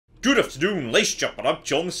Good afternoon, lace chopper up,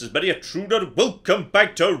 John. This is Maria Truder. Welcome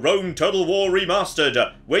back to Rome Total War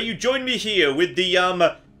Remastered, where you join me here with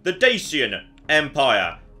the Dacian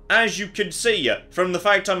Empire. As you can see from the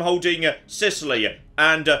fact I'm holding Sicily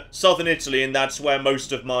and southern Italy, and that's where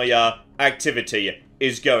most of my activity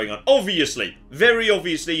is going on. Obviously, very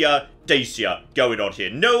obviously, Dacia going on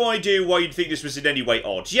here. No idea why you'd think this was in any way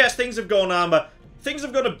odd. Yes, things have gone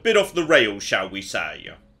a bit off the rails, shall we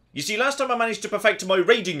say. You see, last time I managed to perfect my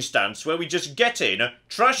raiding stance, where we just get in,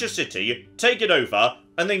 trash a city, take it over,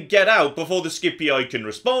 and then get out before the Scipio can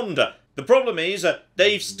respond. The problem is,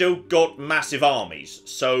 they've still got massive armies.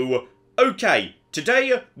 So, okay,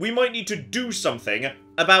 today we might need to do something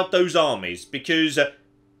about those armies, because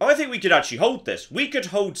I think we could actually hold this. We could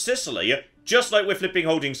hold Sicily, just like we're flipping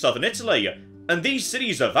holding southern Italy. And these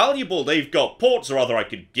cities are valuable. They've got ports, or rather I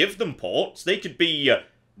could give them ports. They could be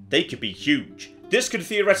huge. This could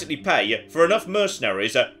theoretically pay for enough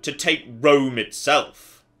mercenaries to take Rome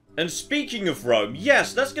itself. And speaking of Rome,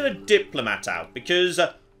 yes, let's get a diplomat out, because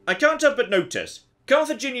I can't help but notice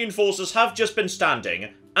Carthaginian forces have just been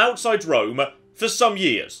standing outside Rome for some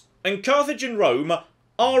years, and Carthage and Rome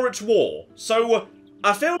are at war, so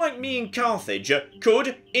I feel like me and Carthage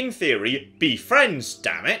could, in theory, be friends,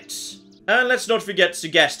 damn it. And let's not forget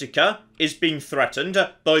Segestica is being threatened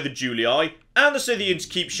by the Julii, and the Scythians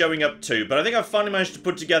keep showing up too, but I think I've finally managed to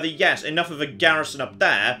put together, yes, enough of a garrison up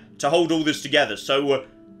there to hold all this together, so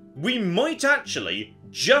we might actually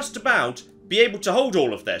just about be able to hold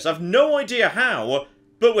all of this. I've no idea how,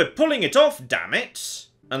 but we're pulling it off, damn it.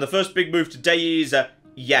 And the first big move today is,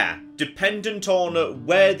 yeah, dependent on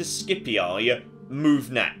where the Scipii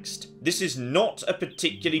move next. This is not a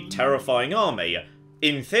particularly terrifying army.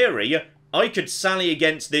 In theory, I could sally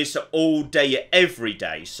against this all day, every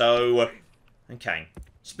day, so okay.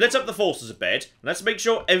 Split up the forces a bit. Let's make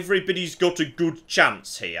sure everybody's got a good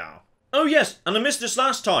chance here. Oh yes, and I missed this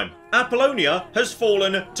last time. Apollonia has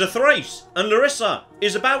fallen to Thrace, and Larissa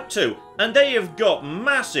is about to, and they have got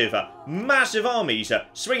massive, massive armies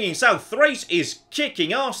swinging south. Thrace is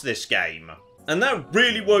kicking ass this game. And that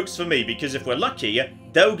really works for me, because if we're lucky,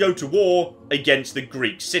 they'll go to war against the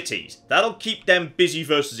Greek cities. That'll keep them busy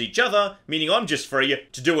versus each other, meaning I'm just free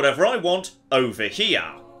to do whatever I want over here.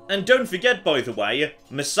 And don't forget, by the way,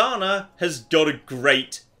 Messana has got a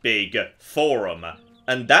great big forum.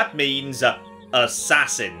 And that means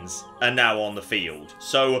assassins are now on the field.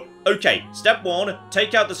 So, okay, step 1,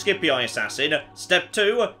 take out the Scipii assassin. Step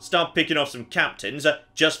 2, start picking off some captains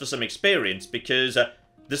just for some experience, because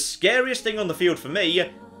the scariest thing on the field for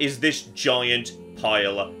me is this giant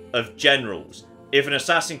pile of generals. If an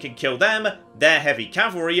assassin can kill them, their heavy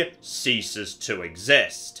cavalry ceases to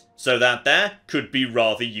exist. So that there could be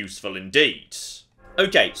rather useful indeed.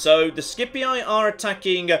 Okay, so the Scipii are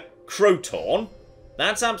attacking Croton.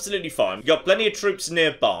 That's absolutely fine. We've got plenty of troops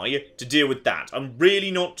nearby to deal with that. I'm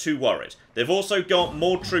really not too worried. They've also got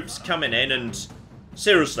more troops coming in, and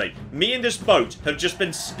seriously, me and this boat have just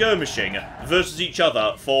been skirmishing versus each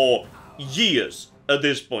other for years at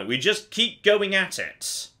this point. We just keep going at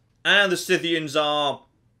it. And the Scythians are...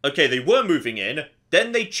 okay, they were moving in,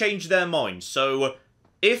 then they changed their minds. So,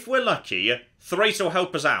 if we're lucky, Thrace will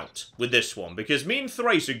help us out with this one, because me and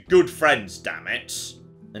Thrace are good friends, damn it.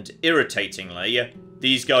 And irritatingly,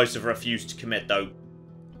 these guys have refused to commit, though.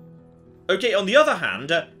 Okay, on the other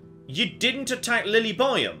hand, you didn't attack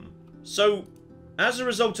Lilybaeum. So, as a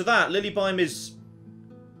result of that, Lilybaeum is...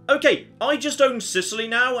 okay, I just own Sicily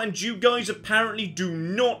now, and you guys apparently do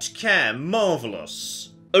not care.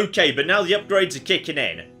 Marvellous. Okay, but now the upgrades are kicking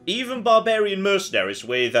in. Even barbarian mercenaries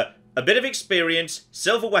with a bit of experience,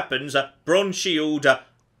 silver weapons, bronze shield.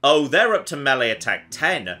 Oh, they're up to melee attack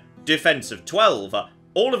 10, defensive 12.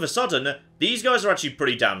 All of a sudden, these guys are actually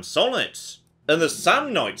pretty damn solid. And the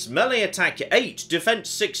Sam Knights, melee attack 8, defense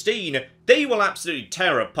 16, they will absolutely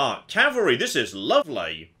tear apart cavalry. This is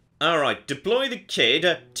lovely. Alright, deploy the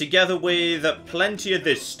kid together with plenty of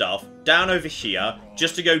this stuff down over here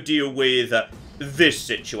just to go deal with this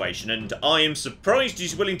situation. And I am surprised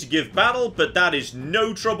he's willing to give battle, but that is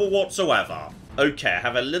no trouble whatsoever. Okay, I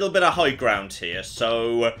have a little bit of high ground here,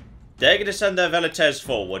 so they're going to send their velites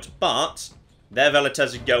forward, but their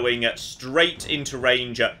velites are going straight into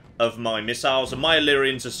range of my missiles, and my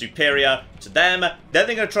Illyrians are superior to them. Then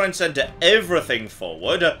they're going to try and send everything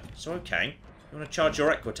forward. So, okay, you want to charge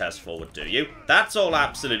your Equites forward, do you? That's all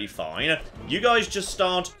absolutely fine. You guys just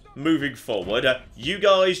start moving forward. You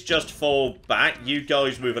guys just fall back. You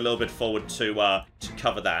guys move a little bit forward to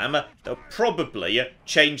cover them. They'll probably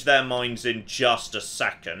change their minds in just a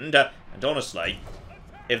second. And honestly,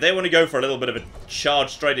 if they want to go for a little bit of a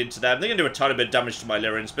charge straight into them, they're going to do a tiny bit of damage to my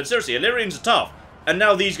Illyrians. But seriously, Illyrians are tough. and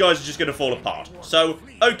now these guys are just going to fall apart. So,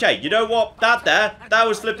 okay, you know what? That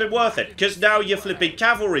was flipping worth it, because now your flipping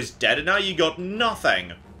cavalry's dead, and now you got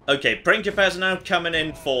nothing. Okay, Principes are now coming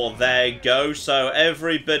in for their go, so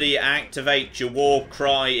everybody activate your war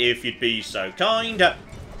cry if you'd be so kind. Do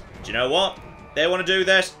you know what? They want to do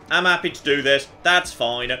this? I'm happy to do this. That's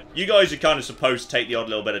fine. You guys are kind of supposed to take the odd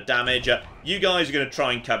little bit of damage. You guys are going to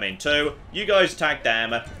try and come in too. You guys attack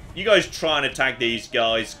them. You guys try and attack these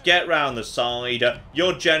guys. Get round the side.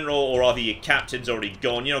 Your general, or rather your captain's already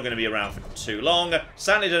gone. You're not going to be around for too long.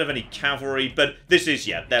 Sadly, don't have any cavalry, but this is,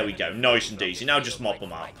 yeah, there we go. Nice and easy. Now just mop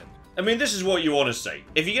them up. I mean, this is what you want to see.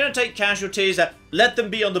 If you're going to take casualties, let them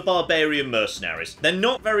be on the barbarian mercenaries. They're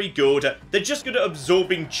not very good. They're just good at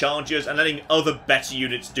absorbing charges and letting other better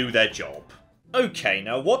units do their job. Okay,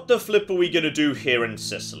 now what the flip are we going to do here in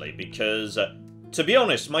Sicily? Because, to be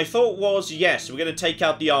honest, my thought was, yes, we're going to take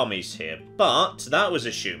out the armies here. But that was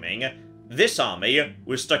assuming this army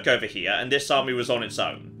was stuck over here and this army was on its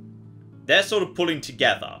own. They're sort of pulling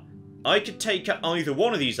together. I could take out either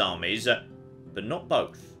one of these armies, but not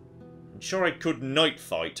both. Sure, I could night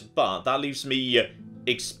fight, but that leaves me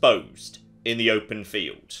exposed in the open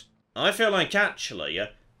field. I feel like, actually,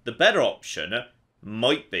 the better option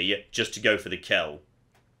might be just to go for the kill.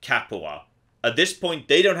 Capua. At this point,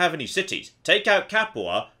 they don't have any cities. Take out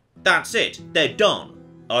Capua, that's it. They're done.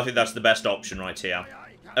 I think that's the best option right here.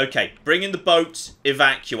 Okay, bring in the boats,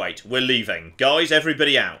 evacuate. We're leaving. Guys,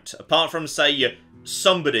 everybody out. Apart from, say,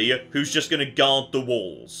 somebody who's just going to guard the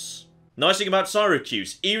walls. Nice thing about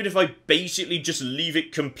Syracuse, even if I basically just leave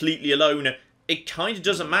it completely alone, it kind of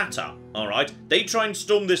doesn't matter, alright? They try and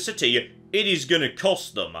storm this city, it is going to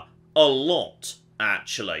cost them a lot,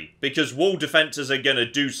 actually, because wall defences are going to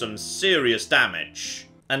do some serious damage.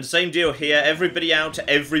 And same deal here, everybody out,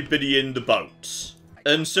 everybody in the boats.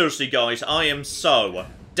 And seriously, guys, I am so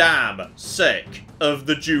damn sick of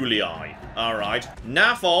the Julii, alright?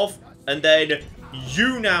 Naff off, and then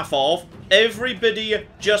you naff off. Everybody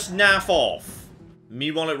just naff off.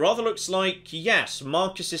 Meanwhile, it rather looks like, yes,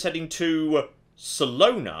 Marcus is heading to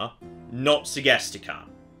Salona, not Segestica.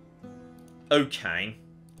 Okay.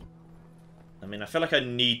 I mean, I feel like I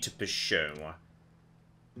need to pursue.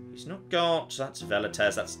 He's not got... That's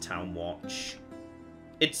Velites, that's Town Watch.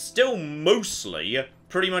 It's still mostly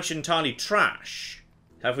pretty much entirely trash.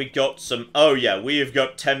 Have we got some... Oh, yeah, we have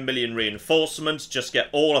got 10 million reinforcements. Just get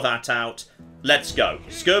all of that out. Let's go.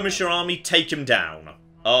 Skirmisher army, take him down.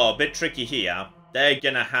 Oh, a bit tricky here. They're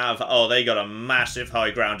gonna have... Oh, they got a massive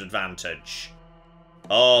high ground advantage.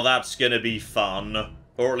 Oh, that's gonna be fun.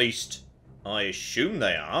 Or at least, I assume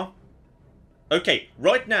they are. Okay,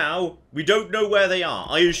 right now, we don't know where they are.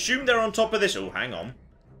 I assume they're on top of this... Oh, hang on.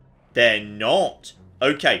 They're not.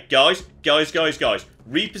 Okay, guys.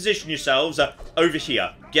 Reposition yourselves over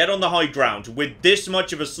here. Get on the high ground. With this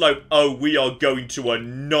much of a slope, oh, we are going to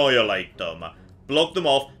annihilate them. Block them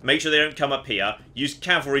off. Make sure they don't come up here. Use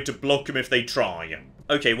cavalry to block them if they try.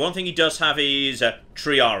 Okay, one thing he does have is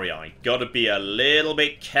Triarii. Gotta be a little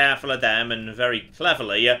bit careful of them, and very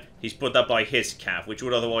cleverly, he's put that by his cav, which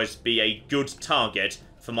would otherwise be a good target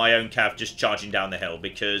for my own cav just charging down the hill,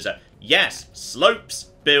 because, yes,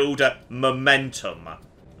 slopes build momentum.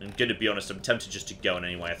 I'm gonna be honest, I'm tempted just to go on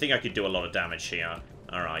anyway. I think I could do a lot of damage here.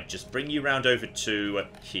 Alright, just bring you round over to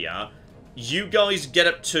here. You guys get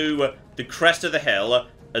up to the crest of the hill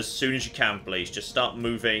as soon as you can, please. Just start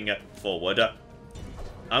moving forward.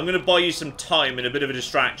 I'm going to buy you some time and a bit of a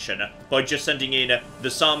distraction by just sending in the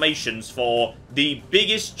Sarmatians for the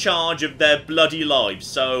biggest charge of their bloody lives.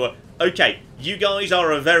 So, okay, you guys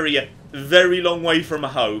are a very, very long way from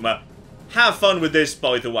home. Have fun with this,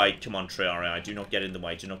 by the way. Come on, Triarii, do not get in the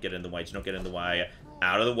way, do not get in the way, do not get in the way.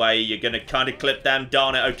 Out of the way, you're going to kind of clip them,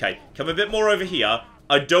 darn it. Okay, come a bit more over here.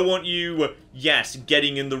 I don't want you, yes,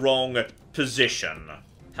 getting in the wrong position.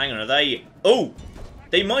 Hang on, are they... Oh!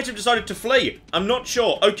 They might have decided to flee. I'm not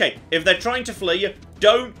sure. Okay, if they're trying to flee,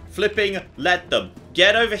 don't flipping let them.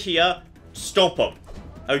 Get over here. Stop them.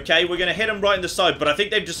 Okay, we're going to hit them right in the side, but I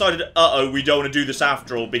think they've decided, uh-oh, we don't want to do this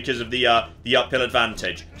after all because of the uphill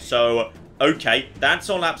advantage. So, okay, that's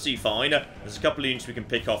all absolutely fine. There's a couple of units we can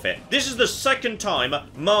pick off here. This is the second time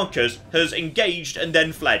Marcus has engaged and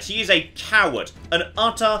then fled. He is a coward. An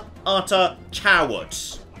utter, utter coward.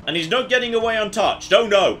 And he's not getting away untouched. Oh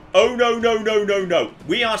no. Oh no, no, no, no, no.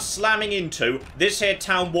 We are slamming into this here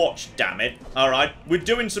town watch, damn it. Alright, we're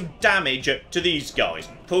doing some damage to these guys.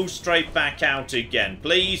 Pull straight back out again.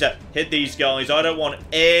 Please hit these guys. I don't want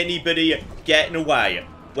anybody getting away.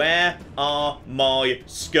 Where are my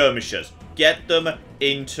skirmishers? Get them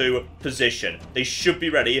into position. They should be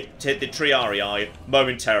ready to hit the Triarii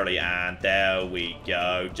momentarily. And there we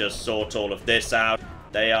go. Just sort all of this out.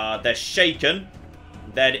 They're shaken.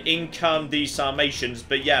 Then in come these Sarmatians.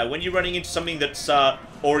 But yeah, when you're running into something that's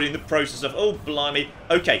already in the process of... Oh, blimey.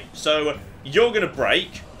 Okay, so you're going to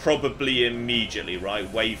break probably immediately,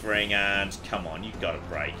 right? Wavering and... Come on, you've got to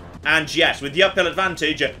break. And yes, with the uphill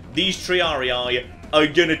advantage, these Triarii are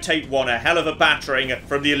going to take one a hell of a battering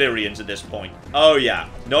from the Illyrians at this point. Oh yeah,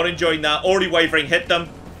 not enjoying that. Already wavering. Hit them.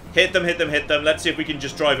 Hit them, hit them, hit them. Let's see if we can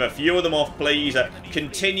just drive a few of them off, please.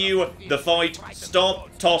 Continue the fight. Stop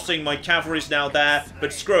tossing. My cavalry's now there.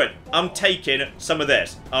 But screw it. I'm taking some of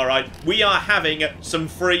this. Alright. We are having some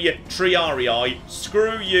free Triarii.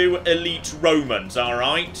 Screw you, elite Romans.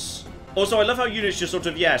 Alright. Also, I love how units just sort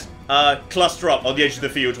of, yes, cluster up on the edge of the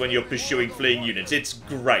field when you're pursuing fleeing units. It's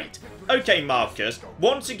great. Okay, Marcus.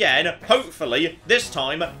 Once again, hopefully, this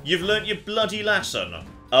time, you've learnt your bloody lesson.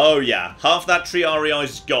 Oh yeah, half that Triarii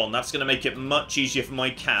is gone. That's going to make it much easier for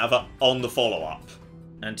my cav on the follow-up.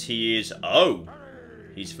 And he is... Oh!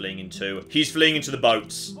 He's fleeing into the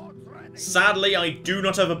boats. Sadly, I do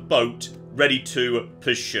not have a boat ready to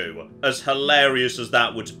pursue. As hilarious as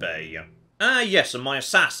that would be. Ah, yes, and my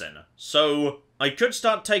assassin. So, I could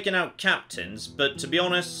start taking out captains, but to be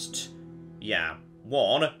honest... Yeah,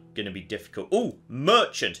 one, gonna be difficult. Ooh,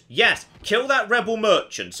 merchant. Yes, kill that rebel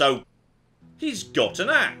merchant. So... He's got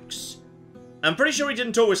an axe. I'm pretty sure he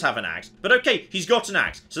didn't always have an axe. But okay, he's got an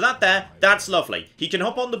axe. So that's lovely. He can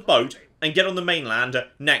hop on the boat and get on the mainland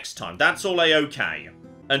next time. That's all A-okay.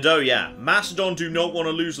 And oh yeah, Macedon do not want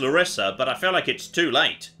to lose Larissa, but I feel like it's too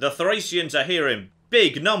late. The Thracians are here in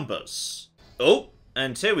big numbers. Oh,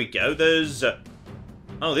 and here we go. There's...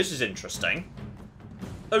 Oh, this is interesting.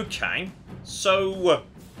 Okay, so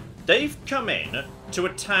they've come in to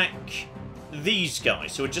attack... these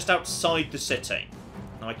guys who are just outside the city.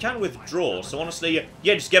 Now, I can withdraw, so honestly,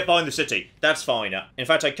 yeah, just get behind the city. That's fine. In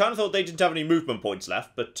fact, I kind of thought they didn't have any movement points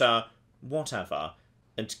left, but, whatever.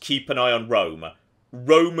 And keep an eye on Rome.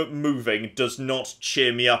 Rome moving does not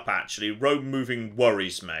cheer me up, actually. Rome moving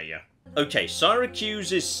worries me. Okay,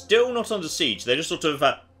 Syracuse is still not under siege. They're just sort of,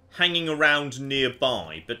 hanging around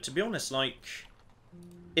nearby. But to be honest, like,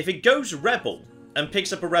 if it goes rebel and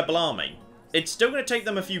picks up a rebel army, it's still going to take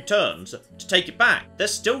them a few turns to take it back. They're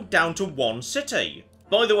still down to one city.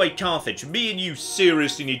 By the way, Carthage, me and you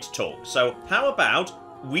seriously need to talk. So how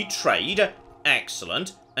about we trade?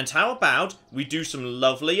 Excellent. And how about we do some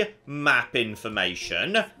lovely map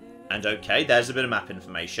information? And okay, there's a bit of map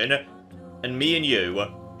information. And me and you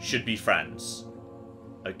should be friends.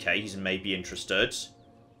 Okay, he's maybe interested.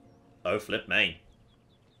 Oh, flip me.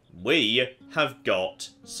 We have got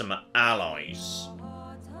some allies.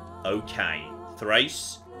 Okay,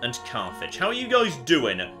 Thrace and Carthage. How are you guys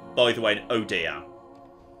doing, by the way? Oh dear.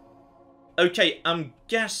 Okay, I'm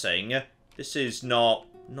guessing this is not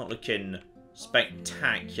looking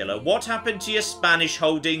spectacular. What happened to your Spanish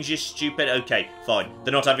holdings, you stupid... Okay, fine.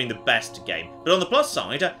 They're not having the best game. But on the plus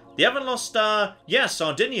side, they haven't lost, yeah,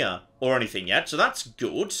 Sardinia or anything yet, so that's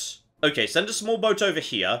good. Okay, send a small boat over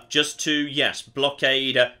here just to, yes,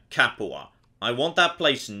 blockade Capua. I want that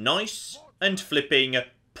place nice and flipping...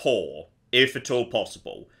 poor, if at all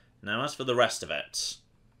possible. Now, as for the rest of it...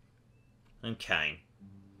 Okay.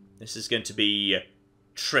 This is going to be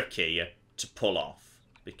tricky to pull off.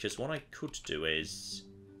 Because what I could do is...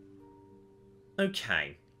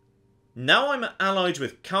 Okay. Now I'm allied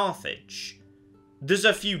with Carthage. There's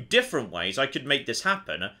a few different ways I could make this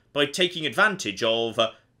happen by taking advantage of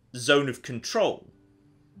zone of control.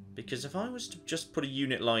 Because if I was to just put a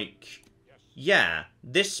unit like... Yeah,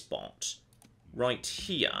 this spot... right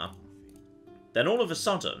here, then all of a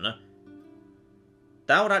sudden,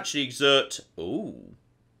 that would actually exert, ooh,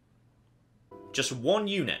 just one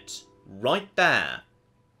unit, right there.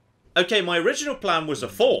 Okay, my original plan was a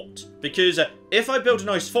fort, because if I built a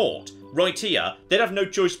nice fort right here, they'd have no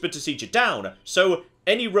choice but to siege it down, so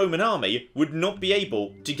any Roman army would not be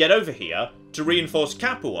able to get over here to reinforce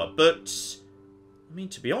Capua, but, I mean,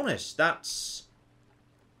 to be honest, that's...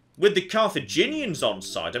 With the Carthaginians on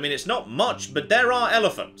side, I mean, it's not much, but there are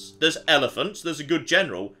elephants. There's elephants, there's a good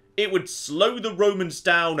general. It would slow the Romans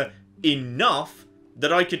down enough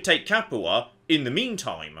that I could take Capua in the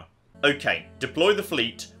meantime. Okay, deploy the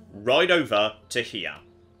fleet right over to here.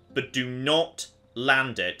 But do not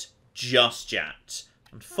land it just yet.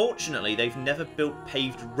 Unfortunately, they've never built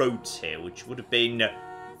paved roads here, which would have been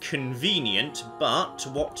convenient, but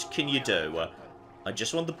what can you do? I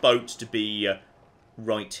just want the boats to be...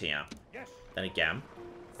 right here. Then again,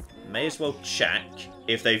 may as well check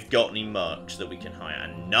if they've got any mercs that we can hire.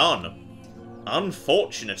 None.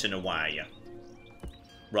 Unfortunate in a way.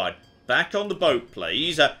 Right, back on the boat,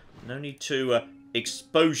 please. No need to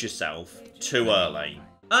expose yourself too early.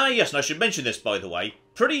 Ah, yes, and I should mention this, by the way.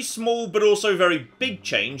 Pretty small, but also very big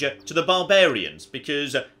change to the barbarians,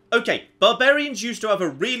 because, okay, barbarians used to have a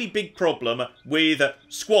really big problem with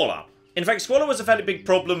squalor. In fact, squalor was a fairly big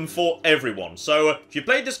problem for everyone, so if you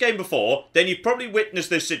played this game before, then you've probably witnessed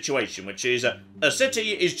this situation, which is a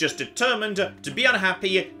city is just determined to be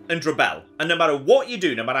unhappy and rebel. And no matter what you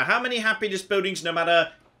do, no matter how many happiness buildings, no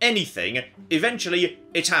matter anything, eventually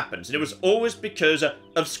it happens. And it was always because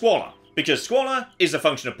of squalor. Because squalor is a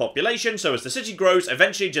function of population, so as the city grows,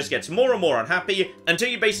 eventually it just gets more and more unhappy, until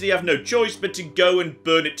you basically have no choice but to go and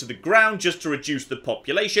burn it to the ground just to reduce the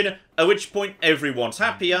population, at which point everyone's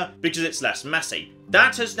happier, because it's less messy.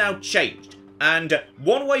 That has now changed, and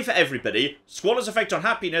one way for everybody, squalor's effect on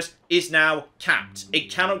happiness is now capped.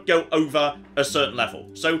 It cannot go over a certain level.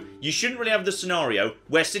 So you shouldn't really have the scenario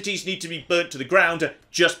where cities need to be burnt to the ground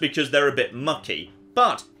just because they're a bit mucky.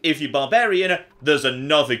 But, if you're barbarian, there's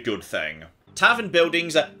another good thing. Tavern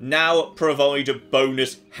buildings now provide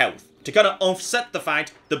bonus health, to kind of offset the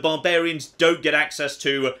fact that barbarians don't get access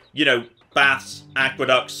to, you know, baths,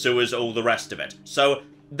 aqueducts, sewers, all the rest of it. So,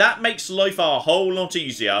 that makes life a whole lot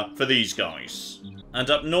easier for these guys. And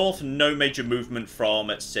up north, no major movement from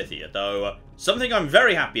Scythia, though. Something I'm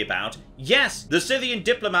very happy about, yes, the Scythian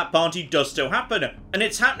diplomat party does still happen, and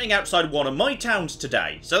it's happening outside one of my towns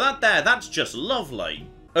today. So that's just lovely.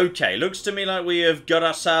 Okay, looks to me like we have got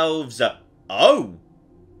ourselves... oh!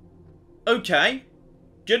 Okay.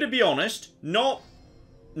 Gonna be honest, not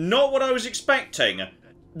what I was expecting.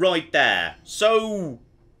 Right there. So,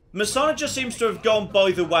 Masana just seems to have gone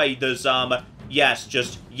by the way. There's, yes,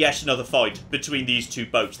 just yet another fight between these two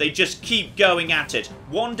boats. They just keep going at it.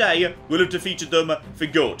 One day, we'll have defeated them for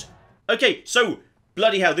good. Okay, so,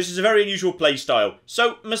 bloody hell, this is a very unusual playstyle.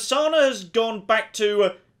 So, Masana has gone back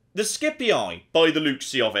to the Scipii, by the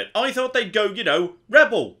looks of it. I thought they'd go, you know,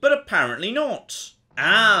 rebel, but apparently not.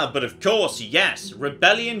 Ah, but of course, yes,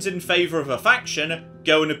 rebellions in favour of a faction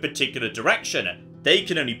go in a particular direction. They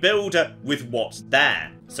can only build with what's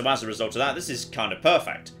there. So as a result of that, this is kind of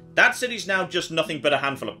perfect. That city's now just nothing but a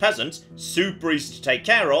handful of peasants, super easy to take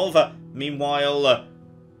care of. Meanwhile,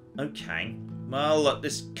 okay. Well,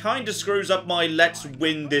 this kind of screws up my let's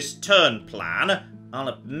win this turn plan, I'll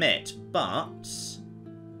admit, but...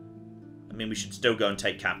 I mean, we should still go and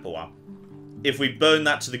take Capua. If we burn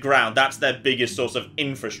that to the ground, that's their biggest source of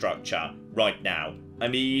infrastructure right now. I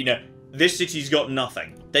mean, this city's got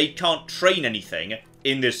nothing. They can't train anything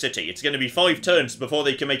in this city. It's going to be 5 turns before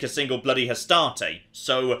they can make a single bloody Hastati.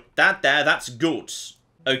 So, that's good.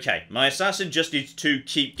 Okay, my assassin just needs to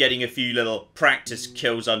keep getting a few little practice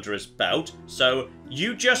kills under his belt. So,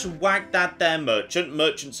 you just whack that there merchant.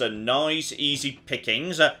 Merchants are nice, easy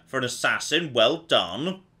pickings for an assassin. Well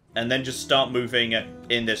done. And then just start moving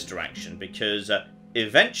in this direction, because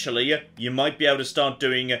eventually you might be able to start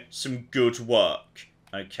doing some good work.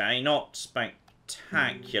 Okay, not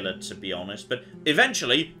spectacular to be honest, but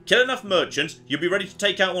eventually, kill enough merchants, you'll be ready to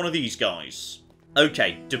take out one of these guys.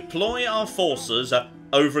 Okay, deploy our forces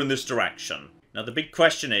over in this direction. Now the big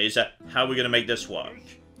question is, how are we going to make this work?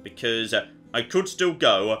 Because I could still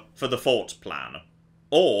go for the fort plan.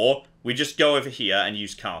 Or we just go over here and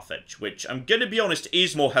use Carthage, which I'm going to be honest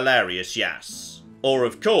is more hilarious, yes. Or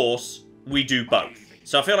of course, we do both.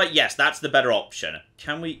 So I feel like, yes, that's the better option.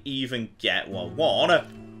 Can we even get, well,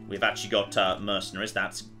 1, we've actually got mercenaries,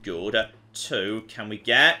 that's good. 2, can we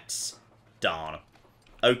get, darn.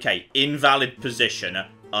 Okay, invalid position,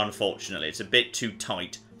 unfortunately. It's a bit too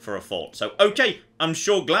tight for a fort. So, okay, I'm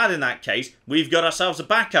sure glad in that case we've got ourselves a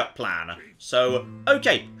backup plan. So,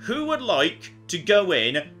 okay, who would like to go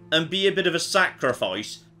in and be a bit of a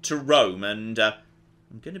sacrifice to Rome? And I'm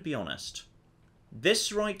going to be honest,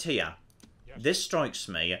 this right here, this strikes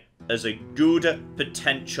me as a good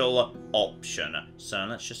potential option. So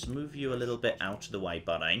let's just move you a little bit out of the way,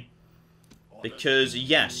 buddy. Because,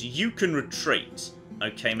 yes, you can retreat.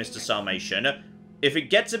 Okay, Mr. Sarmatian. If it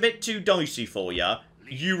gets a bit too dicey for you,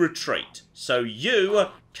 you retreat. So you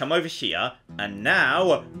come over here, and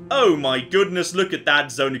now, oh my goodness, look at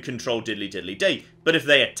that zone of control diddly-diddly-dee. But if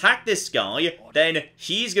they attack this guy, then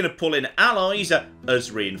he's going to pull in allies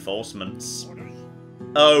as reinforcements.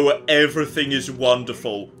 Oh, everything is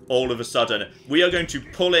wonderful all of a sudden. We are going to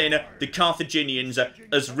pull in the Carthaginians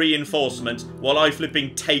as reinforcements while I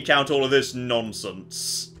flipping take out all of this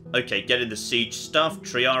nonsense. Okay, get in the siege stuff.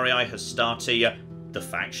 Triarii Hastati, the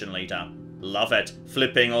faction leader. Love it.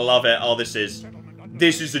 Flipping love it. Oh, this is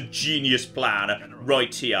a genius plan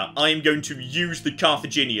right here. I am going to use the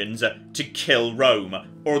Carthaginians to kill Rome,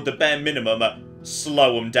 or at the bare minimum,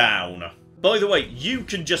 slow them down. By the way, you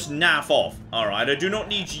can just naff off, alright? I do not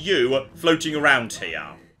need you floating around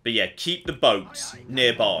here. But yeah, keep the boats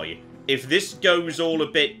nearby. If this goes all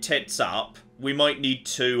a bit tits up, we might need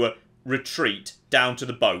to retreat down to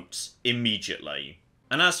the boats immediately.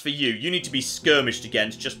 And as for you, you need to be skirmished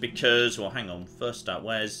against just because... Well, hang on. First up,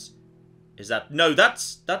 where's... Is that... No,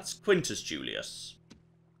 that's Quintus Julius.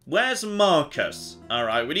 Where's Marcus?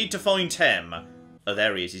 Alright, we need to find him. Oh,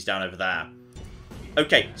 there he is. He's down over there.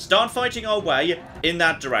 Okay, start fighting our way in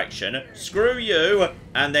that direction. Screw you.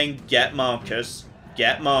 And then get Marcus.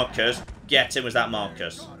 Get Marcus. Get him. Was that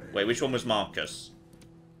Marcus? Wait, which one was Marcus?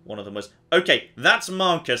 One of them was... Okay, that's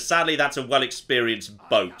Marcus. Sadly, that's a well-experienced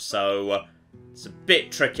boat, so... it's a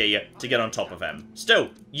bit tricky to get on top of him.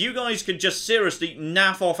 Still, you guys could just seriously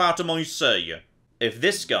naff off out of my sea. If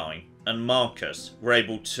this guy and Marcus were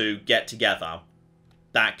able to get together,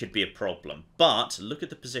 that could be a problem. But, look at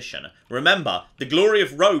the position. Remember, the glory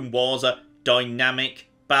of Rome was dynamic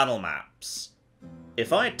battle maps.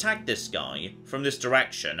 If I attack this guy from this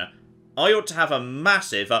direction, I ought to have a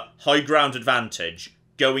massive high ground advantage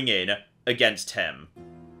going in against him.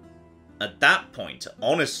 At that point,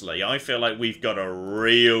 honestly, I feel like we've got a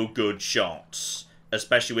real good shot.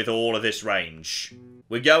 Especially with all of this range.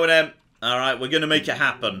 We're going in. Alright, we're going to make it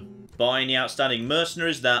happen. Buy any outstanding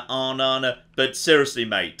mercenaries? There are none. But seriously,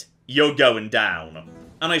 mate, you're going down.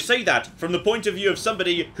 And I say that from the point of view of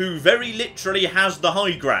somebody who very literally has the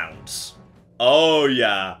high grounds. Oh,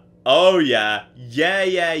 yeah. Oh, yeah.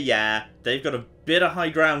 Yeah. They've got a bit of high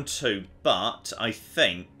ground too. But I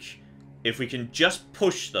think if we can just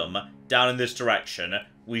push them down in this direction,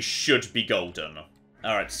 we should be golden.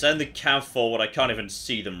 Alright, send the cav forward. I can't even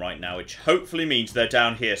see them right now, which hopefully means they're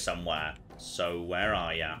down here somewhere. So, where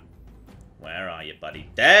are you? Where are you, buddy?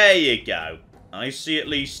 There you go. I see at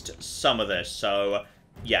least some of this. So,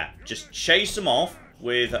 yeah, just chase them off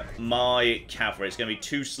with my cavalry. It's going to be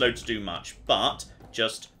too slow to do much, but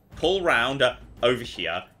just pull round over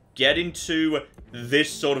here, get into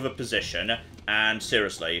this sort of a position, and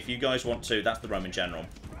seriously, if you guys want to... That's the Roman general.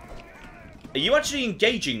 Are you actually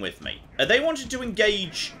engaging with me? Are they wanting to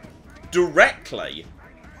engage directly?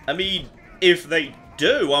 I mean, if they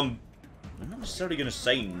do, I'm not necessarily going to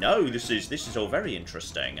say no. This is all very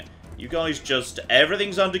interesting. You guys just...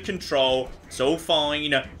 Everything's under control. It's all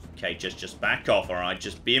fine. Okay, just back off, alright?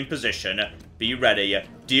 Just be in position. Be ready.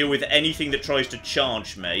 Deal with anything that tries to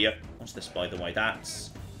charge me. What's this, by the way? That's...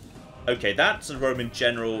 Okay, that's a Roman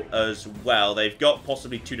general as well. They've got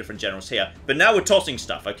possibly two different generals here. But now we're tossing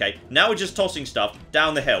stuff, okay? Now we're just tossing stuff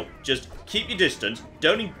down the hill. Just keep your distance.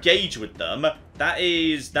 Don't engage with them.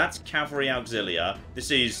 That's cavalry auxilia. This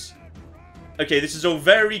is... Okay, this is all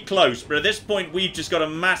very close. But at this point, we've just got a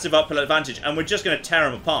massive uphill advantage. And we're just going to tear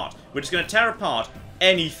them apart. We're just going to tear apart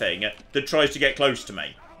anything that tries to get close to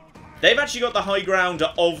me. They've actually got the high ground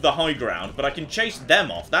of the high ground, but I can chase them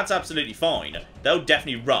off. That's absolutely fine. They'll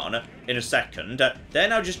definitely run in a second. They're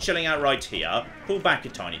now just chilling out right here. Pull back a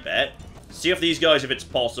tiny bit. See off these guys if it's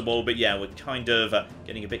possible, but yeah, we're kind of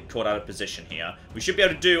getting a bit caught out of position here. We should be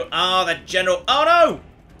able to do... that general... Oh, no!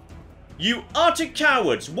 You utter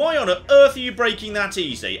cowards! Why on earth are you breaking that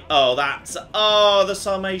easy? Oh, that's... Oh, the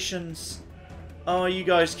Sarmatians. Oh, you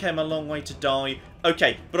guys came a long way to die.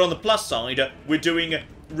 Okay, but on the plus side, we're doing...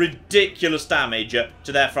 ridiculous damage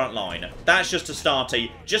to their front line. That's just a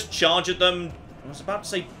starty. Just charge at them. I was about to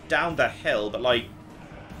say down the hill, but like,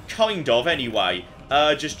 kind of anyway.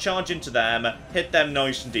 Just charge into them, hit them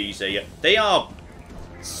nice and easy. They are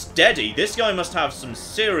steady. This guy must have some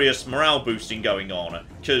serious morale boosting going on,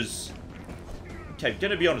 because, okay, I'm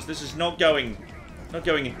gonna be honest, this is not going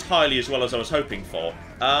entirely as well as I was hoping for.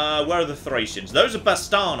 Where are the Thracians? Those are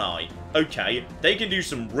Bastani. Okay, they can do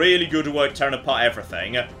some really good work tearing apart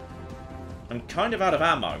everything. I'm kind of out of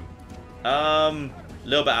ammo. A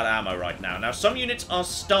little bit out of ammo right now. Now, some units are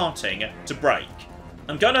starting to break.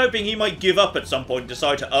 I'm kind of hoping he might give up at some point and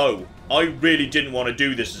decide to, oh, I really didn't want to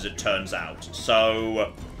do this as it turns out.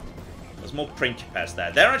 So, there's more Principes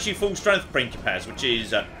there. They're actually full strength Principes, which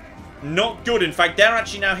is not good. In fact, they're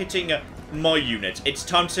actually now hitting my unit. It's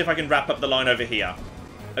time to see if I can wrap up the line over here.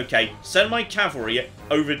 Okay, send my cavalry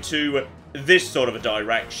over to this sort of a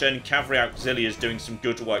direction. Cavalry auxilia is doing some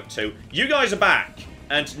good work too. You guys are back.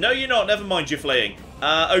 And no, you're not. Never mind, you're fleeing.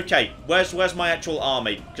 Okay, where's my actual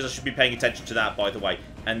army? Because I should be paying attention to that, by the way.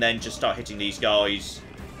 And then just start hitting these guys.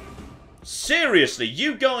 Seriously,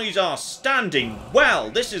 you guys are standing well.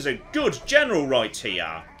 This is a good general right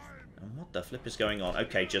here. And what the flip is going on?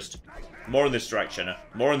 Okay, just more in this direction.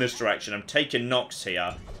 More in this direction. I'm taking knocks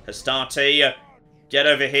here. Hastati, get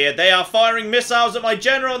over here. They are firing missiles at my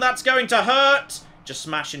general, and that's going to hurt. Just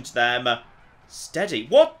smash into them. Steady.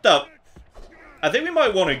 What the... I think we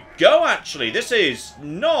might want to go, actually. This is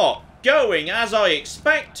not going as I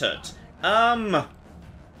expected.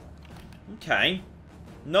 Okay.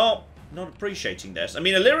 Not appreciating this. I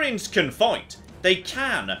mean, Illyrians can fight. They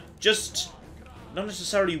can. Just not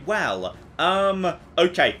necessarily well.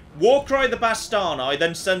 Okay. Warcry the Bastarni,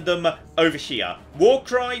 then send them over here.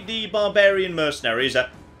 Warcry the Barbarian Mercenaries,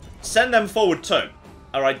 send them forward too.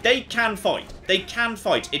 Alright, they can fight. They can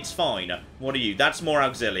fight. It's fine. What are you? That's more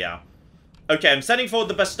Auxilia. Okay, I'm sending forward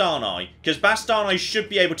the Bastarni, because Bastarni should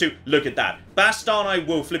be able to... Look at that. Bastarni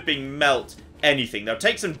will flipping melt anything. They'll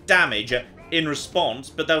take some damage in response,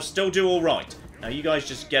 but they'll still do alright. Now, you guys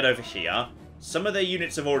just get over here. Some of their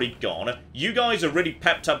units have already gone. You guys are really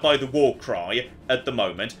pepped up by the war cry at the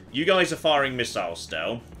moment. You guys are firing missiles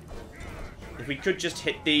still. If we could just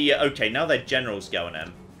hit the... Okay, now their general's going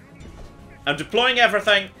in. I'm deploying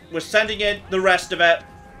everything. We're sending in the rest of it.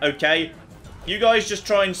 Okay. You guys just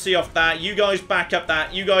try and see off that. You guys back up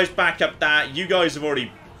that. You guys back up that. You guys have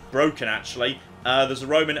already broken, actually. There's a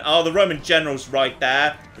Roman... Oh, the Roman general's right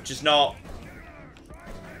there, which is not...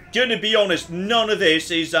 Gonna be honest, none of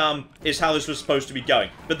this is how this was supposed to be going.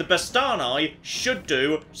 But the Bastarni should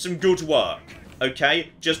do some good work. Okay?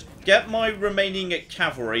 Just get my remaining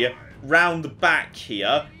cavalry round the back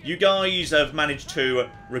here. You guys have managed to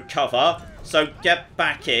recover. So get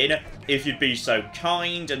back in, if you'd be so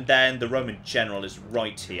kind. And then the Roman general is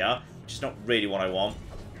right here, which is not really what I want.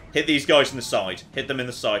 Hit these guys in the side. Hit them in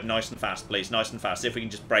the side nice and fast, please. Nice and fast. See if we can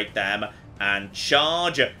just break them. And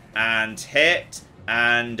charge. And hit.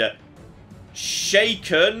 And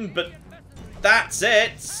shaken. But that's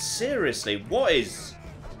it. Seriously, what is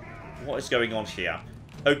going on here?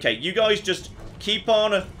 Okay, you guys just keep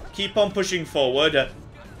on pushing forward.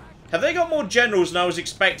 Have they got more generals than I was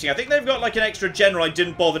expecting? I think they've got like an extra general I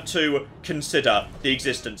didn't bother to consider the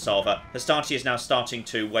existence of. Hastati is now starting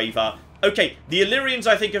to waver. Okay, the Illyrians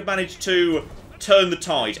I think have managed to turn the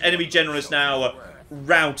tide. Enemy general is now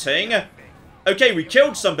routing. Okay, we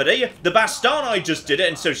killed somebody. The Bastarni just did it,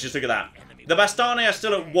 and so just look at that. The Bastarni are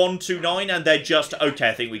still at 129, and they're just... Okay,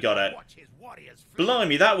 I think we got it.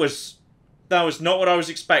 Blimey, that was not what I was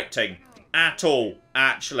expecting. At all,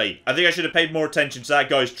 actually. I think I should have paid more attention to that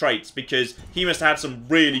guy's traits, because he must have had some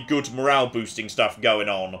really good morale-boosting stuff going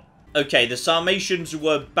on. Okay, the Sarmatians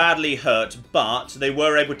were badly hurt, but they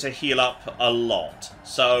were able to heal up a lot.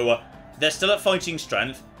 So, they're still at fighting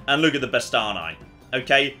strength, and look at the Bastarni.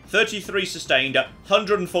 Okay, 33 sustained,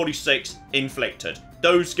 146 inflicted.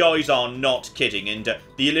 Those guys are not kidding, and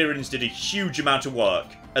the Illyrians did a huge amount of work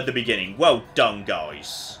at the beginning. Well done,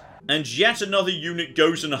 guys. And yet another unit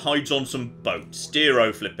goes and hides on some boats.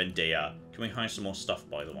 Dear flippin' dear. Can we hide some more stuff,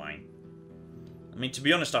 by the way? I mean, to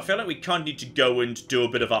be honest, I feel like we kind of need to go and do a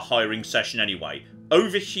bit of a hiring session anyway.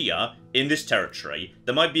 Over here, in this territory,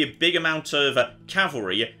 there might be a big amount of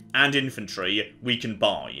cavalry and infantry we can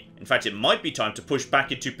buy. In fact, it might be time to push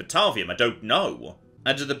back into Patavium, I don't know.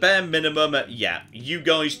 And at the bare minimum, yeah, you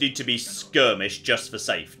guys need to be skirmish just for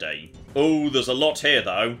safety. Oh, there's a lot here,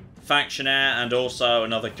 though. Factionaire and also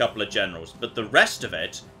another couple of generals. But the rest of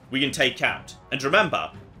it, we can take out. And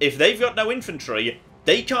remember, if they've got no infantry,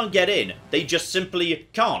 they can't get in. They just simply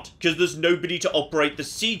can't, because there's nobody to operate the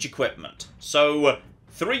siege equipment. So,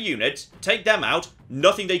 3 units, take them out,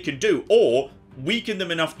 nothing they can do. Or, weaken them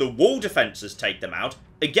enough the wall defences take them out.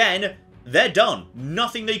 Again, they're done.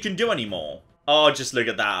 Nothing they can do anymore. Oh, just look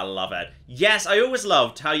at that. I love it. Yes, I always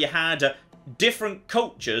loved how you had different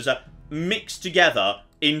cultures mixed together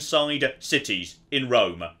inside cities in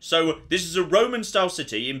Rome. So, this is a Roman-style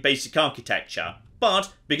city in basic architecture.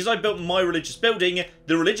 But, because I built my religious building,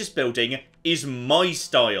 the religious building is my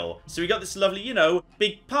style. So we got this lovely, you know,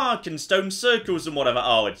 big park and stone circles and whatever.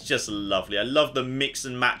 Oh, it's just lovely. I love the mix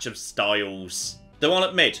and match of styles. Though I'll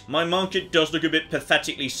admit, my market does look a bit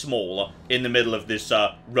pathetically small in the middle of this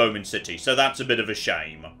Roman city. So that's a bit of a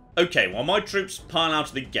shame. Okay, while my troops pile out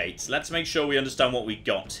of the gates, let's make sure we understand what we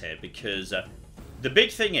got here. Because the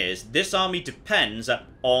big thing is, this army depends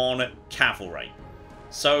on cavalry.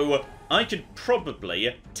 So I could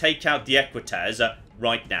probably take out the Equites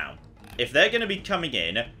right now. If they're going to be coming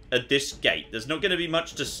in at this gate, there's not going to be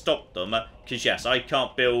much to stop them. Because yes, I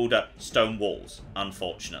can't build stone walls,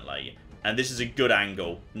 unfortunately. And this is a good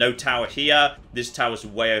angle. No tower here. This tower's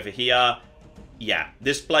way over here. Yeah,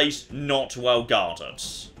 this place not well guarded.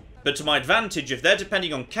 But to my advantage, if they're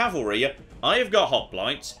depending on cavalry, I have got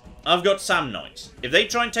hoplites. I've got Samnites. If they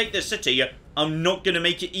try and take this city, I'm not going to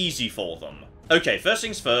make it easy for them. Okay, first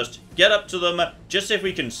things first, get up to them, just see if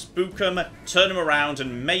we can spook them, turn them around,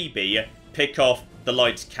 and maybe pick off the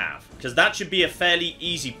light cav. Because that should be a fairly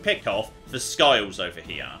easy pick-off for Skiles over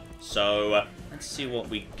here. So, let's see what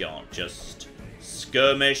we got. Just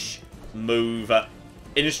skirmish, move.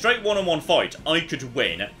 In a straight one-on-one fight, I could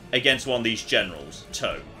win against one of these generals,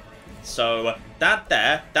 too. So,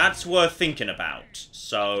 that's worth thinking about.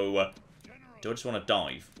 So, do I just want to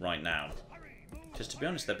dive right now? Because, to be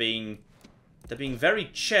honest, they're being very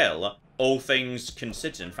chill, all things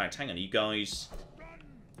considered. In fact, hang on, are you guys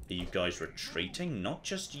retreating? Not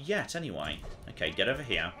just yet, anyway. Okay, get over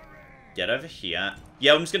here. Get over here.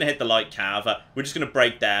 Yeah, I'm just going to hit the light cav. We're just going to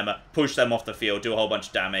break them, push them off the field, do a whole bunch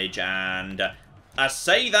of damage, and I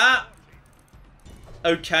say that.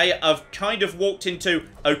 Okay, I've kind of walked into...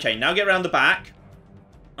 Okay, now get around the back.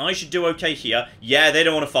 I should do okay here. Yeah, they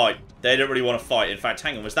don't want to fight. They don't really want to fight. In fact,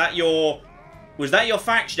 hang on, was that your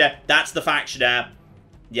factioner? That's the factioner.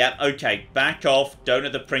 Yep, okay, back off. Don't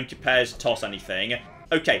let the Principes toss anything.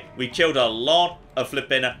 Okay, we killed a lot of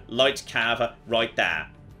flipping light cav right there.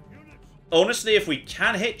 Honestly, if we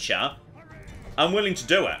can hit ya, I'm willing to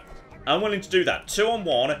do it. I'm willing to do that.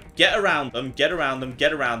 2-on-1, get around them, get around them,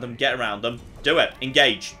 get around them, get around them. Do it.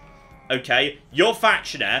 Engage. Okay, your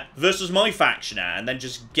factioner versus my factioner, and then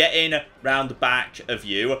just get in round the back of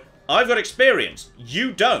you. I've got experience.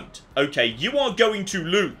 You don't. Okay, you are going to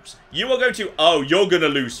lose. You are going to... Oh, you're going to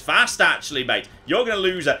lose fast, actually, mate. You're going to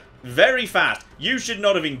lose very fast. You should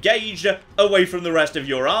not have engaged away from the rest of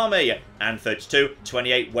your army. And 32,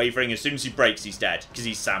 28, wavering. As soon as he breaks, he's dead, because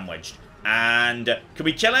he's sandwiched. And can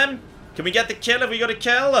we kill him? Can we get the kill? Have we got a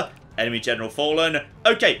kill? Enemy general fallen.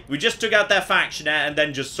 Okay, we just took out their faction and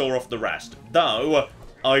then just saw off the rest. Though,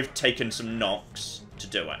 I've taken some knocks to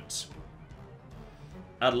do it.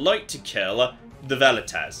 I'd like to kill the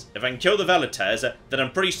Velites. If I can kill the Velites, then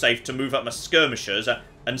I'm pretty safe to move up my skirmishers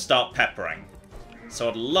and start peppering. So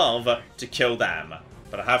I'd love to kill them.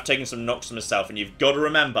 But I have taken some knocks myself, and you've got to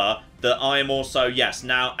remember that I am also, yes,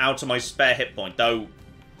 now out of my spare hit point, though...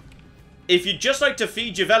 If you'd just like to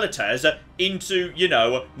feed your Velites into, you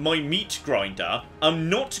know, my meat grinder, I'm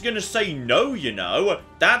not going to say no, you know.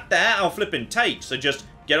 That there I'll flippin' take. So just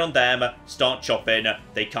get on them, start chopping.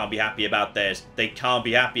 They can't be happy about this. They can't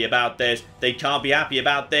be happy about this. They can't be happy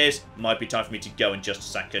about this. Might be time for me to go in just a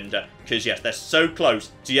second. Because, yes, they're so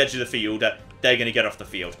close to the edge of the field. They're going to get off the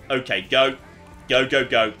field. Okay, go. Go, go,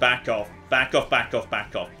 go. Back off. Back off, back off,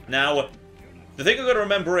 back off. Now... The thing I've got to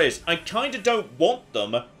remember is, I kind of don't want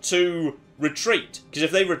them to retreat. Because if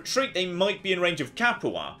they retreat, they might be in range of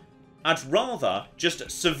Capua. I'd rather just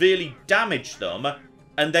severely damage them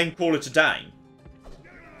and then call it a day.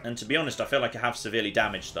 And to be honest, I feel like I have severely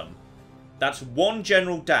damaged them. That's one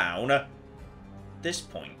general down. At this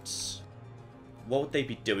point, what would they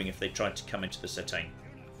be doing if they tried to come into the city?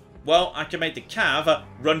 Well, I can make the cav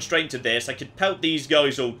run straight into this. I could pelt these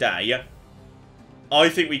guys all day. I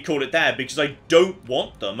think we call it there because I don't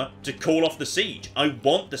want them to call off the siege. I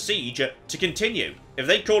want the siege to continue. If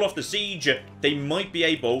they call off the siege, they might be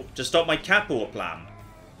able to stop my Capua plan.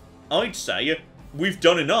 I'd say we've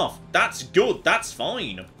done enough. That's good. That's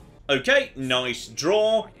fine. Okay, nice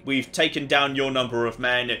draw. We've taken down your number of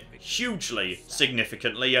men hugely,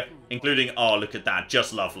 significantly, including, oh, look at that.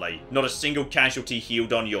 Just lovely. Not a single casualty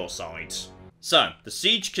healed on your side. So, the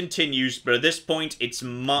siege continues, but at this point, it's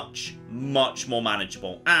much, much more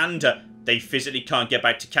manageable. And they physically can't get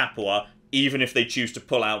back to Capua, even if they choose to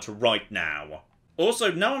pull out right now.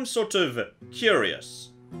 Also, now I'm sort of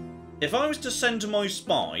curious. If I was to send my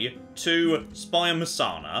spy to spy on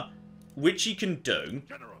Messana, which he can do,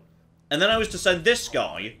 and then I was to send this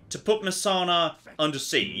guy to put Messana under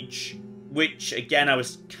siege, which, again, I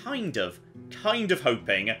was kind of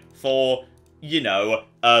hoping for... you know,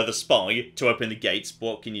 the spy to open the gates.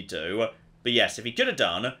 What can you do? But yes, if he could have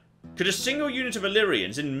done, could a single unit of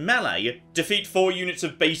Illyrians in melee defeat 4 units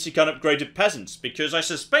of basic unupgraded peasants? Because I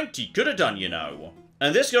suspect he could have done, you know.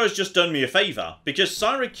 And this guy's just done me a favour, because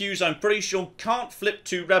Syracuse, I'm pretty sure, can't flip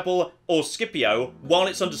to Rebel or Scipio while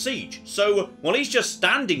it's under siege. So, while he's just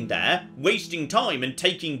standing there, wasting time and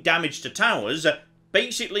taking damage to towers,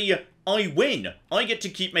 basically, I win. I get to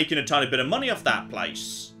keep making a tiny bit of money off that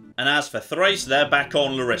place. And as for Thrace, they're back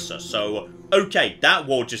on Larissa, so, okay, that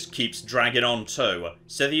war just keeps dragging on too.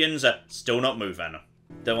 Scythians are still not moving.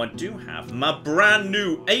 Though I do have my brand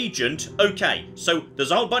new agent. Okay, so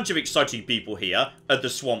there's a whole bunch of exciting people here at the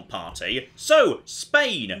Swamp Party. So,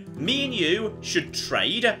 Spain, me and you should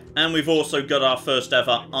trade. And we've also got our first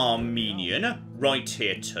ever Armenian right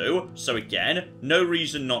here too. So again, no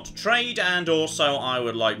reason not to trade. And also, I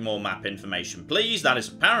would like more map information, please. That is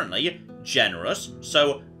apparently generous.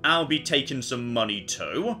 So, I'll be taking some money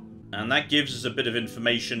too. And that gives us a bit of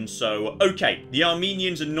information, so... Okay, the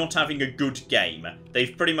Armenians are not having a good game.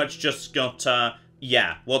 They've pretty much just got,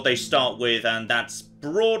 yeah, what they start with, and that's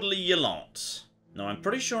broadly a lot. Now, I'm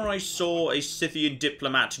pretty sure I saw a Scythian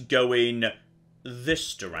diplomat go in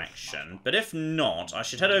this direction, but if not, I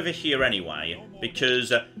should head over here anyway,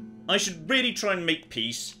 because I should really try and make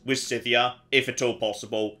peace with Scythia, if at all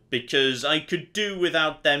possible, because I could do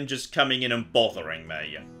without them just coming in and bothering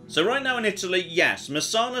me. So right now in Italy, yes,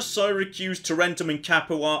 Messana, Syracuse, Tarentum and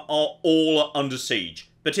Capua are all under siege.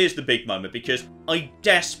 But here's the big moment, because I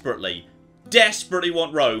desperately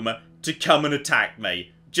want Rome to come and attack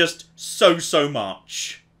me. Just so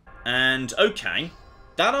much. And, okay,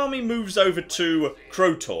 that army moves over to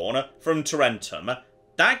Croton from Tarentum.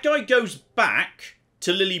 That guy goes back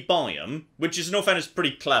to Lilybaeum, which is in all fairness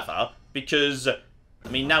pretty clever, because, I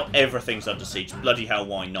mean, now everything's under siege. Bloody hell,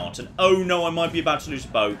 why not? And, oh no, I might be about to lose a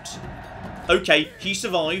boat. Okay, he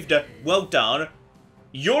survived. Well done.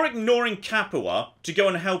 You're ignoring Capua to go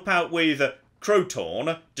and help out with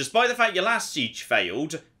Croton, despite the fact your last siege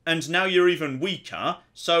failed, and now you're even weaker,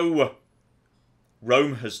 so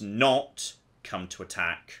Rome has not come to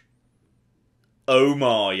attack. Oh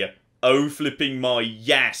my. Oh flipping my.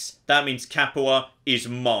 Yes. That means Capua is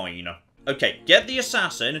mine. Okay, get the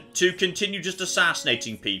assassin to continue just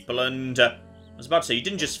assassinating people, and I was about to say, you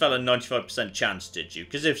didn't just fail a 95% chance, did you?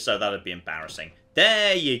 Because if so, that would be embarrassing.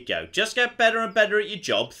 There you go. Just get better and better at your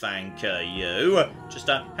job, thank you. Just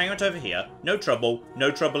hang out over here. No trouble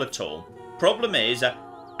at all. Problem is,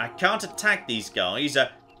 I can't attack these guys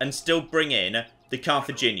and still bring in the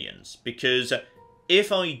Carthaginians, because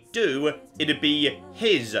if I do, it'd be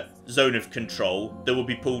his zone of control that will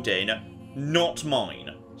be pulled in, not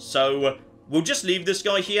mine. So we'll just leave this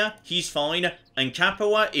guy here, he's fine, and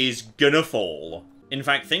Capua is gonna fall. In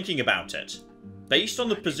fact, thinking about it, based on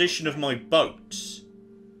the position of my boats,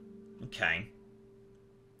 okay,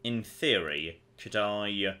 in theory, could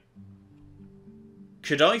I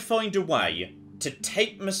find a way to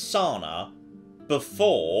take Messana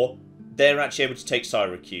before they're actually able to take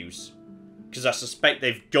Syracuse? Because I suspect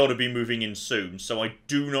they've got to be moving in soon, so I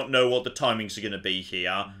do not know what the timings are going to be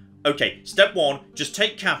here. Okay, step one, just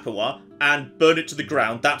take Capua and burn it to the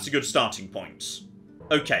ground. That's a good starting point.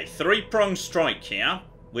 Okay, three-pronged strike here,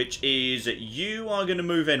 which is you are going to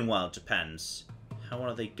move in. Well, depends. How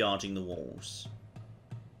are they guarding the walls?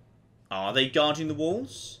 Are they guarding the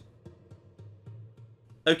walls?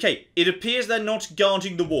 Okay, it appears they're not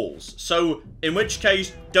guarding the walls, so in which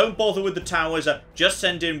case, don't bother with the towers, just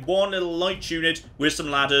send in one little light unit with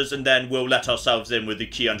some ladders, and then we'll let ourselves in with the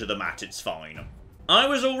key under the mat, it's fine. I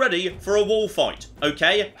was all ready for a wall fight,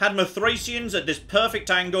 okay? Had my Thracians at this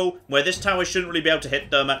perfect angle, where this tower shouldn't really be able to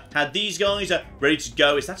hit them, had these guys ready to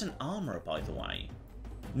go. Is that an armourer, by the way?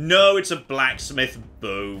 No, it's a blacksmith.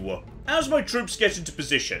 Boo. As my troops get into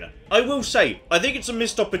position, I will say, I think it's a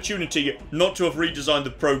missed opportunity not to have redesigned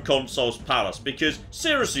the Proconsul's palace, because,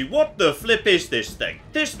 seriously, what the flip is this thing?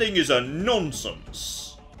 This thing is a nonsense.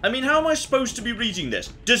 I mean, how am I supposed to be reading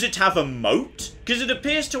this? Does it have a moat? Because it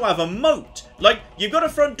appears to have a moat. Like, you've got a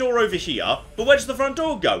front door over here, but where does the front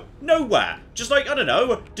door go? Nowhere. Just like, I don't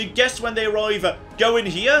know, to guess when they arrive, go in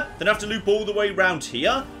here, then have to loop all the way around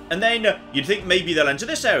here, and then you'd think maybe they'll enter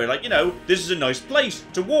this area. Like, you know, this is a nice place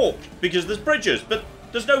to walk, because there's bridges, but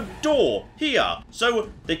there's no door here. So,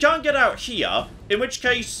 they can't get out here, in which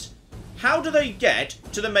case, how do they get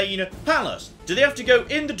to the main palace? Do they have to go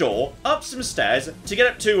in the door, up some stairs, to get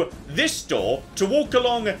up to this door, to walk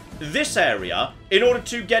along this area, in order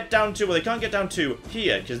to get down to, well, they can't get down to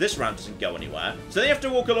here, because this ramp doesn't go anywhere. So they have to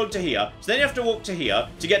walk along to here, so then you have to walk to here,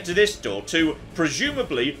 to get to this door, to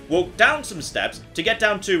presumably walk down some steps, to get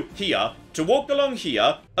down to here, to walk along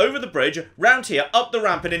here, over the bridge, round here, up the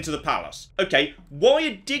ramp and into the palace. Okay, why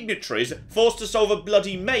are dignitaries forced to solve a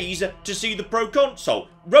bloody maze to see the proconsul?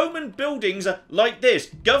 Roman buildings like this,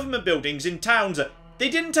 government buildings in towns, they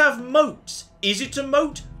didn't have moats. Is it a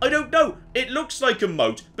moat? I don't know. It looks like a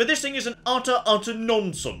moat, but this thing is an utter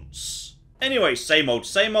nonsense. Anyway, same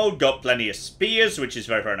old, got plenty of spears, which is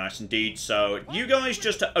very nice indeed, so you guys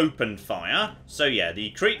just open fire. So yeah,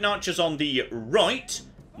 the Cretan archers on the right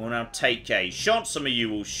will now take a shot. Some of you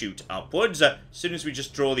will shoot upwards. As soon as we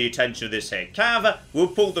just draw the attention of this here cav, we'll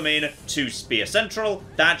pull them in to Spear Central.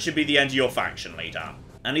 That should be the end of your faction leader.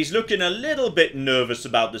 And he's looking a little bit nervous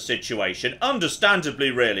about the situation.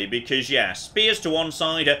 Understandably, really, because, yeah, spears to one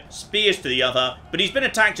side, spears to the other. But he's been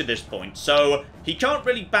attacked at this point, so he can't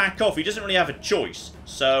really back off. He doesn't really have a choice.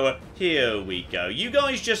 So, here we go. You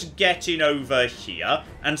guys just get in over here,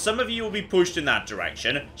 and some of you will be pushed in that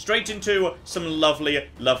direction, straight into some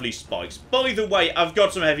lovely spikes. By the way, I've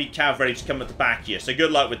got some heavy cav ready to come at the back here, so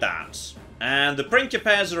good luck with that. And the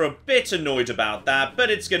Principes are a bit annoyed about that, but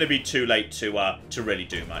it's going to be too late to really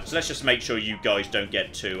do much. So let's just make sure you guys don't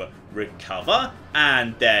get to recover.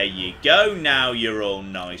 And there you go. Now you're all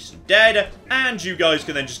nice and dead. And you guys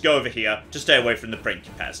can then just go over here to stay away from the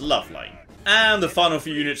Principes. Lovely. And the final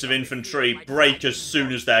few units of infantry break as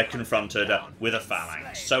soon as they're confronted with a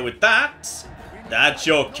phalanx. So with that, that's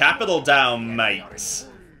your capital down, mates.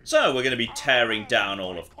 So we're going to be tearing down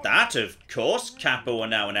all of that, of course. Capo are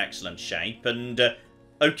now in excellent shape. And,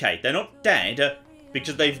 okay, they're not dead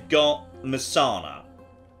because they've got Masana.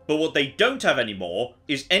 But what they don't have anymore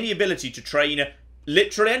is any ability to train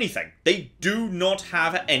literally anything. They do not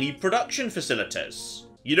have any production facilities.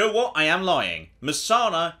 You know what? I am lying.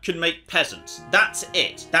 Masana can make peasants. That's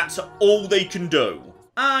it. That's all they can do.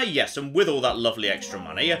 Ah, yes, and with all that lovely extra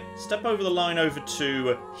money, step over the line over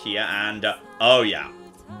to here and, oh yeah,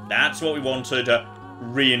 that's what we wanted,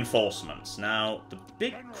 reinforcements. Now, the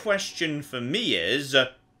big question for me is,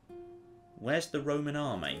 where's the Roman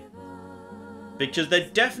army? Because there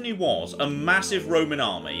definitely was a massive Roman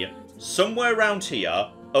army somewhere around here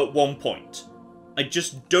at one point. I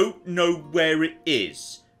just don't know where it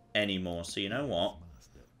is anymore. So you know what?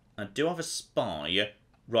 I do have a spy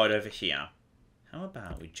right over here. How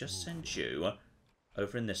about we just send you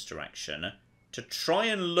over in this direction to try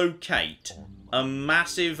and locate a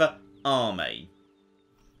massive army.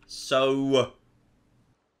 So,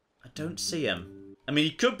 I don't see him. I mean,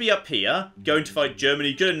 he could be up here, going to fight Germany.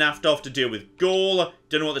 He could have naffed off to deal with Gaul.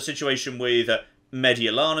 Don't know what the situation with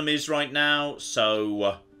Mediolanum is right now.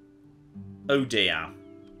 So, oh dear.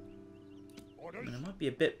 I mean, it might be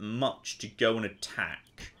a bit much to go and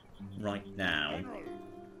attack right now.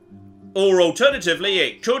 Or alternatively,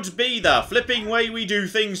 it could be the flipping way we do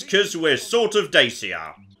things because we're sort of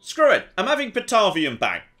Dacia. Screw it, I'm having Batavium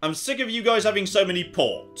back. I'm sick of you guys having so many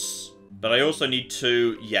ports. But I also need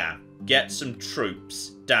to, yeah, get some troops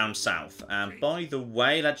down south. And by the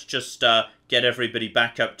way, let's just get everybody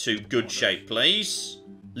back up to good shape, please.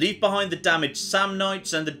 Leave behind the damaged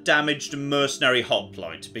Samnites and the damaged mercenary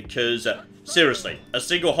hoplite. Because, seriously, a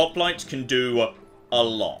single hoplite can do a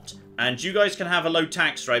lot. And you guys can have a low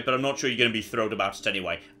tax rate, but I'm not sure you're going to be thrilled about it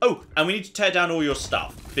anyway. Oh, and we need to tear down all your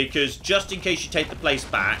stuff. Because just in case you take the place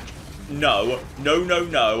back, no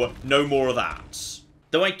more of that.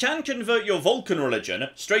 Though I can convert your Vulcan religion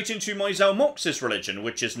straight into my Zalmoxis religion,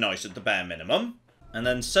 which is nice at the bare minimum. And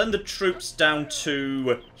then send the troops down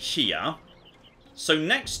to here. So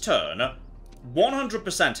next turn,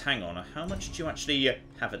 100%, hang on, how much do you actually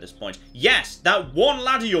have at this point? Yes, that one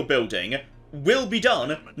ladder you're building will be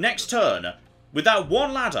done next turn. With that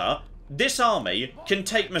one ladder, this army can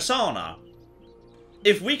take Masana.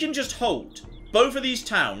 If we can just hold both of these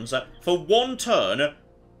towns for one turn,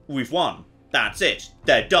 we've won. That's it.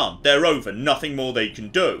 They're done. They're over. Nothing more they can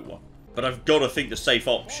do. But I've got to think the safe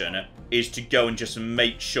option is to go and just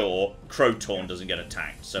make sure Crotorn doesn't get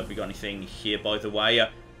attacked. So have we got anything here, by the way?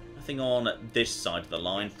 Nothing on this side of the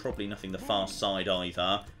line. Probably nothing the far side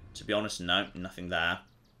either. To be honest, no. Nothing there.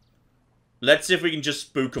 Let's see if we can just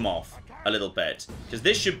spook them off a little bit. Because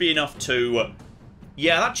this should be enough to...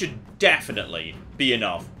 yeah, that should definitely be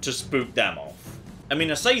enough to spook them off. I mean,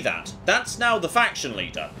 I say that. That's now the faction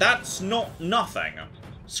leader. That's not nothing.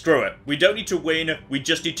 Screw it. We don't need to win. We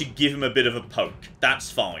just need to give him a bit of a poke. That's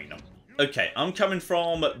fine. Okay, I'm coming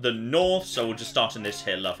from the north, so we'll just start in this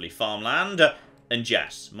here lovely farmland. And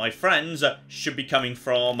yes, my friends should be coming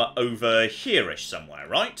from over here-ish somewhere,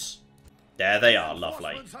 right? There they are,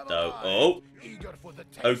 lovely. So, oh.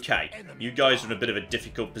 Okay, you guys are in a bit of a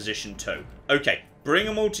difficult position too. Okay, bring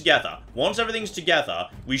them all together. Once everything's together,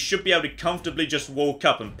 we should be able to comfortably just walk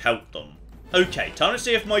up and pelt them. Okay, time to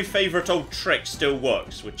see if my favourite old trick still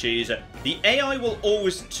works, which is the AI will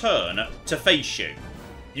always turn to face you.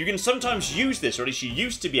 You can sometimes use this, or at least you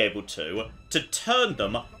used to be able to turn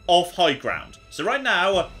them off high ground. So right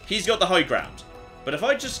now, he's got the high ground. But if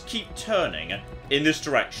I just keep turning in this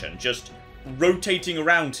direction, just rotating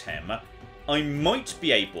around him, I might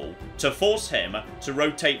be able to force him to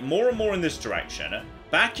rotate more and more in this direction,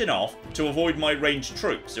 backing off to avoid my ranged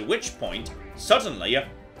troops, at which point, suddenly,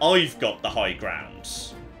 I've got the high ground.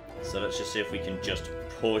 So let's just see if we can just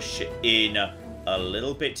push in a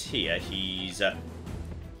little bit here. He's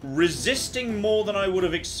resisting more than I would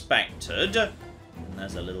have expected. And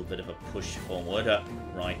there's a little bit of a push forward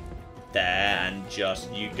right there, and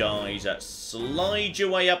just you guys slide your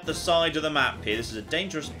way up the side of the map here. This is a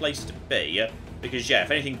dangerous place to be, because yeah,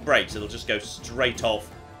 if anything breaks, it'll just go straight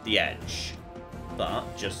off the edge.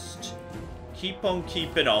 But just keep on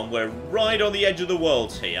keeping on. We're right on the edge of the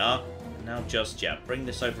world here. Now just, yeah, bring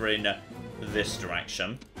this over in this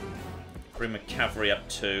direction. Bring my cavalry up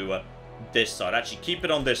to this side. Actually, keep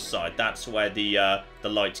it on this side. That's where the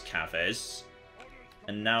light cav is.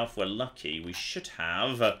 And now, if we're lucky, we should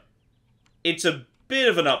have... it's a bit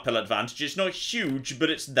of an uphill advantage. It's not huge, but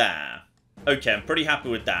it's there. Okay, I'm pretty happy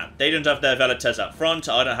with that. They don't have their velites up front.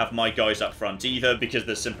 I don't have my guys up front either, because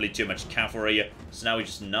there's simply too much cavalry. So now we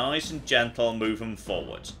just nice and gentle move them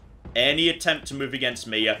forward. Any attempt to move against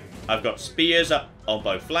me, I've got spears on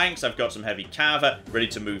both flanks. I've got some heavy cav ready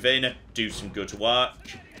to move in, do some good work.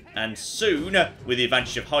 And soon, with the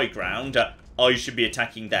advantage of high ground, I should be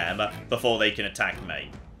attacking them before they can attack me.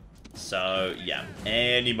 So, yeah,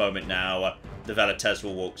 any moment now, the velites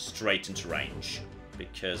will walk straight into range.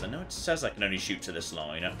 Because I know it says I can only shoot to this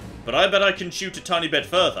line, but I bet I can shoot a tiny bit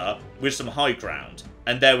further with some high ground.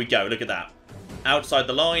 And there we go, look at that. Outside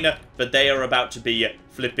the line, but they are about to be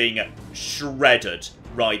flipping shredded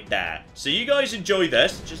right there. So you guys enjoy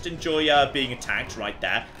this, just enjoy being attacked right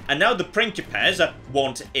there. And now the Principes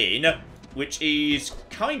want in, which is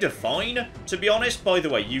kind of fine, to be honest. By the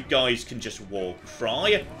way, you guys can just war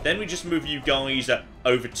cry. Then we just move you guys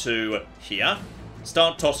over to here.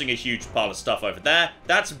 Start tossing a huge pile of stuff over there.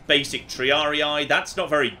 That's basic Triarii. That's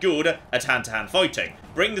not very good at hand-to-hand fighting.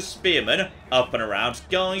 Bring the spearmen up and around.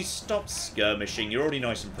 Guys, stop skirmishing. You're already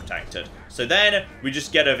nice and protected. So then, we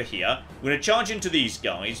just get over here. We're going to charge into these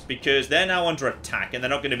guys because they're now under attack and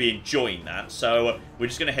they're not going to be enjoying that. So, we're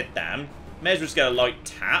just going to hit them. May as well just get a light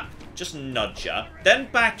tap. Just nudge her. Then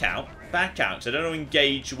back out. Back out. So I don't want to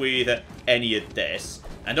engage with any of this.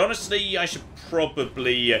 And honestly, I should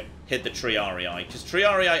probably hit the Triarii, because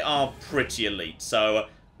Triarii are pretty elite. So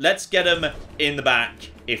let's get them in the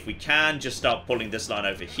back if we can. Just start pulling this line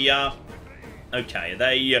over here.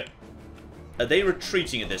 Okay, are they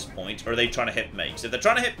retreating at this point, or are they trying to hit me? Because if they're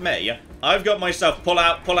trying to hit me, I've got myself pull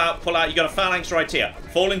out, pull out, pull out. You got a phalanx right here.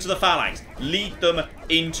 Fall into the phalanx. Lead them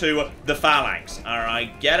into the phalanx. All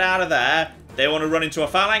right, get out of there. They want to run into a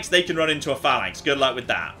phalanx, they can run into a phalanx. Good luck with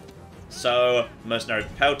that. So, mercenary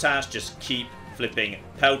peltas, just keep flipping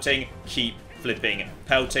pelting, keep flipping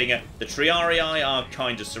pelting. The Triarii are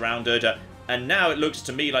kind of surrounded, and now it looks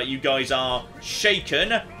to me like you guys are shaken.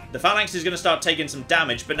 The phalanx is going to start taking some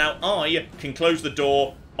damage, but now I can close the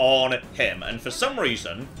door on him. And for some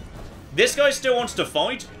reason, this guy still wants to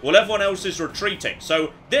fight while everyone else is retreating.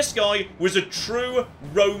 So this guy was a true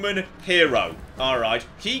Roman hero. Alright,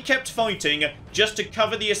 he kept fighting just to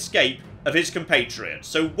cover the escape of his compatriots.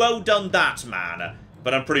 So well done that, man.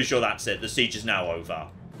 But I'm pretty sure that's it. The siege is now over.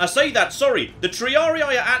 I say that, sorry, the Triarii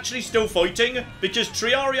are actually still fighting, because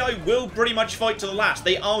Triarii will pretty much fight to the last.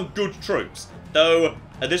 They are good troops. Though,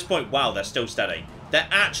 at this point, wow, they're still steady. They're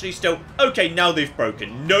actually still... Okay, now they've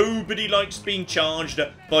broken. Nobody likes being charged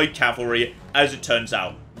by cavalry, as it turns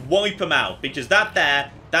out. Wipe them out, because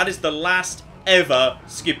that is the last ever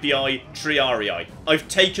Scipii Triarii. I've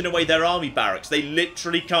taken away their army barracks. They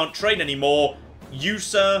literally can't train anymore. You,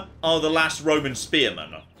 sir, are the last Roman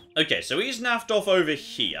spearmen. Okay, so he's naffed off over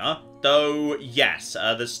here. Though, yes,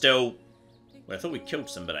 there's still... Well, I thought we killed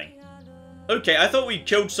somebody. Okay, I thought we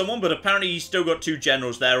killed someone, but apparently he's still got 2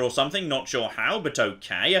 generals there or something. Not sure how, but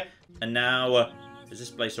okay. And now, is this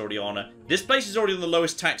place already on? This place is already on the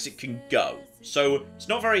lowest tax it can go. So, it's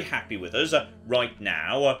not very happy with us right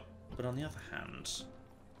now. But on the other hand...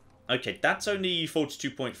 Okay, that's only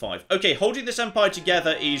 42.5. Okay, holding this empire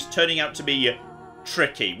together is turning out to be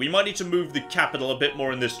tricky. We might need to move the capital a bit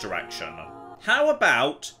more in this direction. How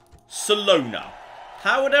about Salona?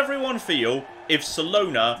 How would everyone feel if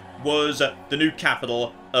Salona was the new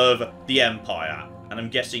capital of the empire? And I'm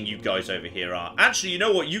guessing you guys over here are... Actually, you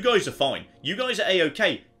know what? You guys are fine. You guys are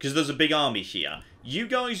A-okay, because there's a big army here. You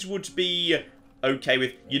guys would be okay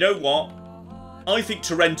with... You know what? I think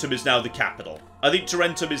Tarentum is now the capital. I think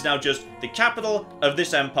Tarentum is now just the capital of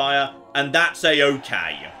this empire, and that's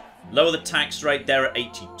A-okay. Lower the tax rate there at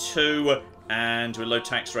 82, and with low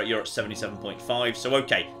tax rate you're at 77.5. So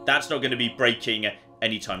okay, that's not going to be breaking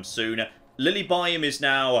anytime soon. Lilybium is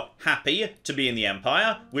now happy to be in the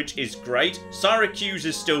empire, which is great. Syracuse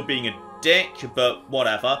is still being a dick, but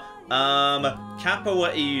whatever.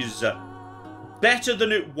 Capua is better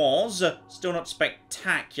than it was. Still not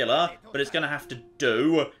spectacular, but it's going to have to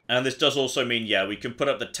do. And this does also mean, yeah, we can put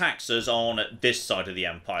up the taxes on this side of the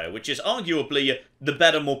empire, which is arguably the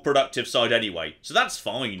better, more productive side anyway. So that's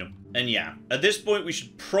fine. And yeah, at this point, we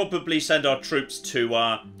should probably send our troops to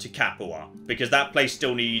Capua, because that place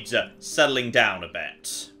still needs settling down a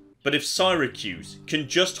bit. But if Syracuse can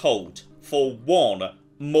just hold for 1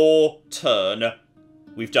 more turn,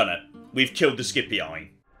 we've done it. We've killed the Scipii.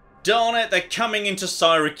 Darn it, they're coming into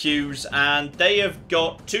Syracuse, and they have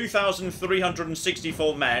got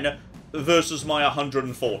 2,364 men versus my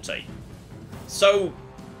 140. So,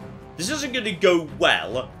 This isn't going to go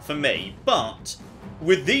well for me, but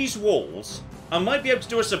with these walls, I might be able to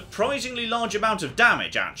do a surprisingly large amount of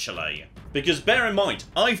damage, actually. Because bear in mind,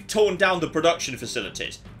 I've torn down the production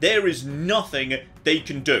facilities. There is nothing they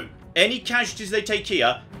can do. Any casualties they take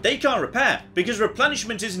here, they can't repair, because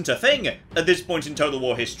replenishment isn't a thing at this point in Total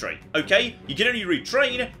War history, okay? You can only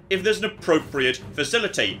retrain if there's an appropriate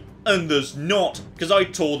facility. And there's not, because I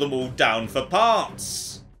tore them all down for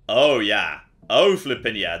parts. Oh, yeah. Oh,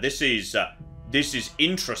 flippin' yeah. This is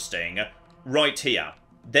interesting right here.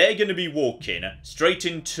 They're going to be walking straight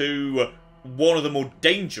into one of the more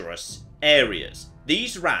dangerous areas.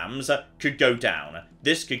 These rams could go down.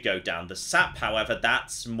 This could go down. The sap, however,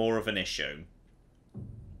 that's more of an issue.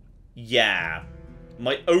 Yeah.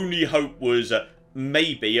 My only hope was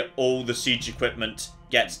maybe all the siege equipment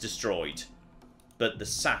gets destroyed. But the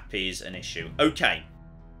sap is an issue. Okay.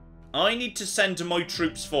 I need to send my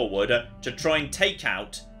troops forward to try and take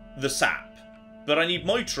out the sap. But I need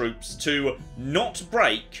my troops to not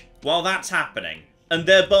break while that's happening. And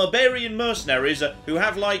they're barbarian mercenaries who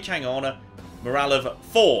have, like, hang on, morale of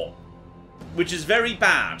 4. Which is very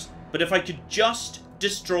bad. But if I could just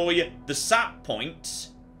destroy the sap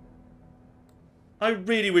points, I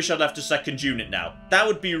really wish I'd left a second unit now. That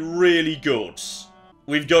would be really good.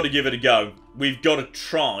 We've got to give it a go. We've got to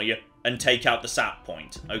try and take out the sap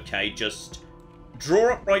point. Okay, just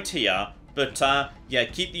draw up right here. But, yeah,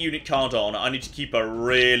 keep the unit card on. I need to keep a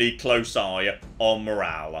really close eye on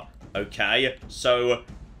morale. Okay, so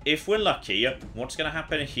if we're lucky, what's going to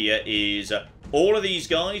happen here is all of these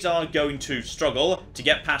guys are going to struggle to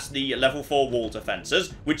get past the level 4 wall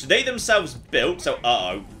defenses, which they themselves built. So,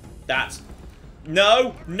 uh-oh, that's...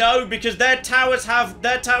 No, no, because their towers have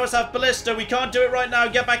ballista. We can't do it right now.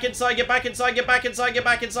 Get back inside, get back inside, get back inside, get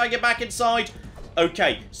back inside, get back inside.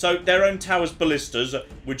 Okay, so their own tower's ballistas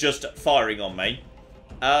were just firing on me.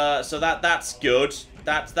 So that's good.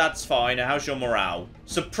 That's fine. How's your morale?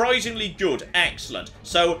 Surprisingly good. Excellent.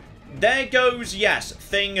 So there goes, yes,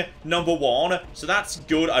 thing number 1. So that's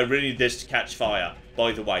good. I really need this to catch fire,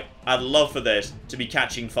 by the way. I'd love for this to be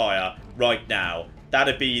catching fire right now.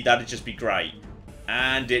 That'd just be great.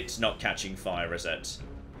 And it's not catching fire, is it?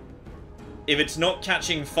 If it's not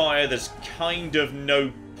catching fire, there's kind of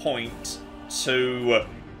no point to...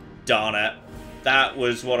 Darn it. That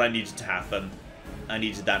was what I needed to happen. I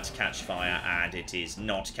needed that to catch fire, and it is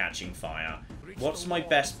not catching fire. What's my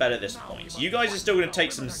best bet at this point? You guys are still going to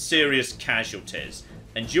take some serious casualties.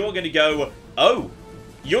 And you're going to go... Oh!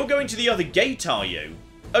 You're going to the other gate, are you?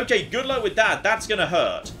 Okay, good luck with that. That's going to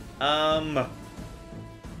hurt.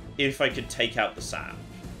 If I could take out the sap,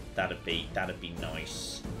 that'd be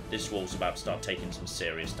nice. This wall's about to start taking some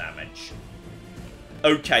serious damage.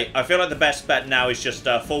 Okay, I feel like the best bet now is just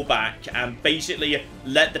fall back and basically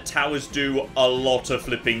let the towers do a lot of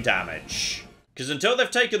flipping damage. Because until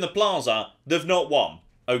they've taken the plaza, they've not won.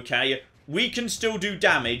 Okay, we can still do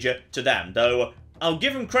damage to them, though I'll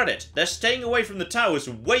give them credit. They're staying away from the towers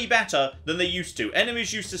way better than they used to.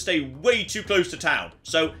 Enemies used to stay way too close to town.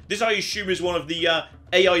 So this, I assume, is one of the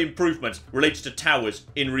AI improvements related to towers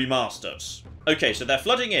in Remastered. Okay, so they're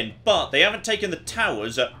flooding in, but they haven't taken the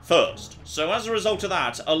towers first. So as a result of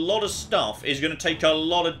that, a lot of stuff is going to take a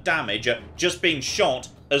lot of damage just being shot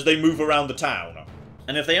as they move around the town.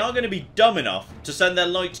 And if they are going to be dumb enough to send their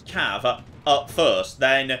light cav up first,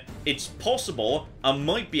 then it's possible I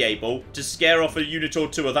might be able to scare off a unit or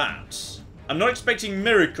two of that. I'm not expecting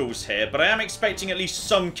miracles here, but I am expecting at least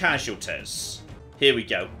some casualties. Here we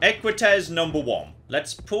go. Equites number 1.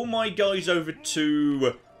 Let's pull my guys over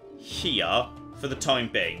to here for the time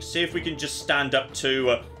being. See if we can just stand up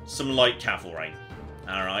to some light cavalry.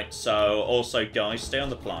 Alright, so also, guys, stay on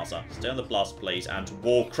the plaza. Stay on the plaza, please. And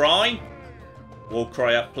war cry. War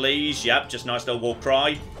cry up, please. Yep, just nice little war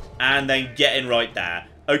cry. And then get in right there.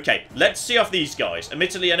 Okay, let's see off these guys.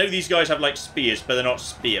 Admittedly, I know these guys have, like, spears, but they're not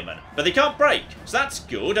spearmen. But they can't break, so that's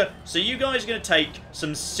good. So you guys are going to take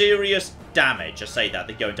some serious damage. I say that,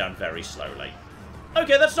 they're going down very slowly.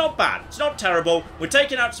 Okay, that's not bad. It's not terrible. We're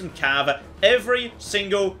taking out some cav. Every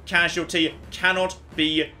single casualty cannot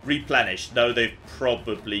be replenished, though they've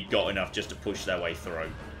probably got enough just to push their way through.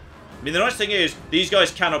 I mean, the nice thing is, these guys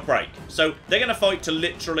cannot break. So they're going to fight to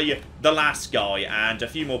literally the last guy and a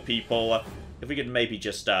few more people. If we could maybe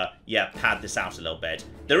just, yeah, pad this out a little bit.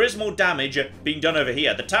 There is more damage being done over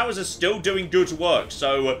here. The towers are still doing good work,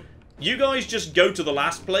 so you guys just go to the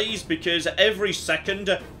last, please, because every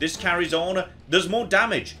second this carries on, there's more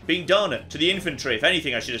damage being done to the infantry. If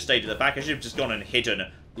anything, I should have stayed at the back. I should have just gone and hidden,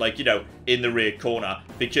 like, you know, in the rear corner.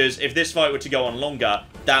 Because if this fight were to go on longer,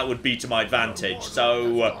 that would be to my advantage.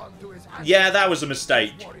 So, Yeah, that was a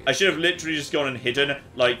mistake. I should have literally just gone and hidden,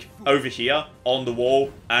 like, over here on the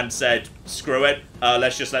wall and said, screw it,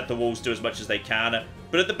 let's just let the walls do as much as they can.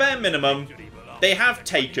 But at the bare minimum, they have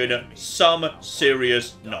taken some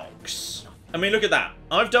serious knocks. I mean, look at that.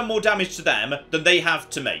 I've done more damage to them than they have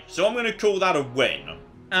to me. So I'm going to call that a win.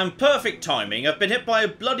 And perfect timing, I've been hit by a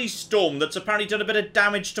bloody storm that's apparently done a bit of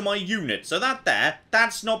damage to my unit. So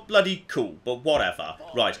that's not bloody cool, but whatever.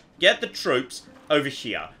 Right, get the troops over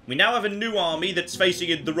here. We now have a new army that's facing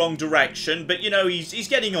in the wrong direction, but, you know, he's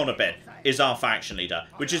getting on a bit, is our faction leader,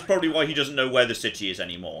 which is probably why he doesn't know where the city is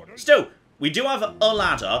anymore. Still, we do have a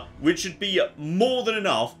ladder, which should be more than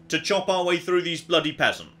enough to chop our way through these bloody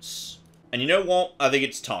peasants. And you know what? I think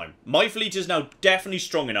it's time. My fleet is now definitely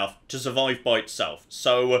strong enough to survive by itself.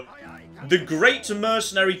 So, the Great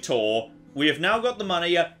Mercenary Tour, we have now got the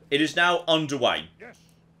money. It is now underway.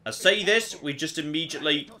 I say this, we just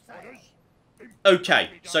immediately... Okay,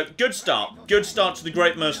 so good start. Good start to the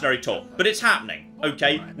Great Mercenary Tour. But it's happening,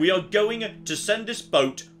 okay? We are going to send this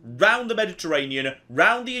boat round the Mediterranean,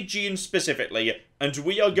 round the Aegean specifically, and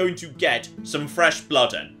we are going to get some fresh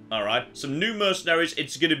blood in, alright? Some new mercenaries,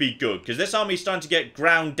 it's going to be good, because this army is starting to get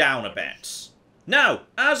ground down a bit. Now,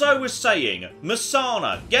 as I was saying,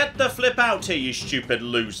 Masana, get the flip out here, you stupid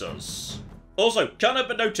losers. Also, can't help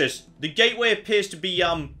but notice, the gateway appears to be,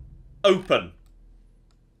 open.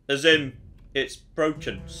 As in, it's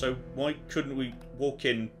broken, so why couldn't we walk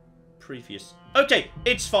in previous? Okay,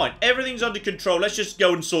 it's fine. Everything's under control. Let's just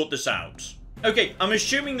go and sort this out. Okay, I'm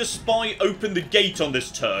assuming the spy opened the gate on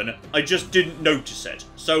this turn. I just didn't notice it.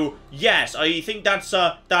 So, yes, I think that's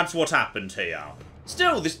what happened here.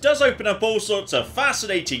 Still, this does open up all sorts of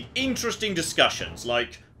fascinating, interesting discussions,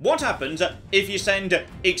 like what happens if you send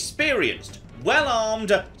experienced, well-armed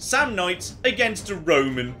Samnites against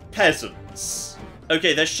Roman peasants?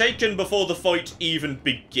 Okay, they're shaken before the fight even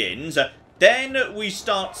begins. Then we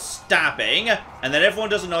start stabbing, and then everyone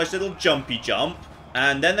does a nice little jumpy jump,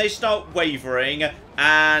 and then they start wavering,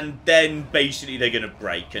 and then basically they're going to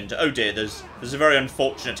break. And oh dear, there's a very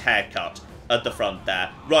unfortunate haircut at the front there.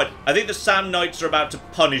 Right, I think the Samnites are about to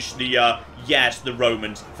punish the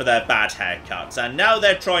Romans for their bad haircuts. And now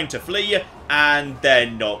they're trying to flee, and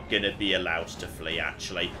they're not going to be allowed to flee,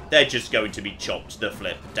 actually. They're just going to be chopped the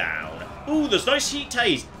flip down. Ooh, there's nice heat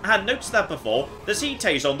haze. I hadn't noticed that before. There's heat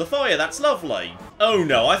haze on the fire. That's lovely. Oh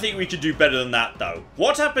no, I think we could do better than that, though.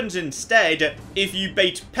 What happens instead if you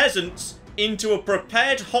bait peasants into a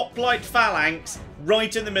prepared hoplite phalanx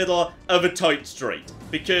right in the middle of a tight street?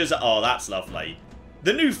 Because, oh, that's lovely.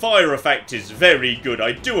 The new fire effect is very good.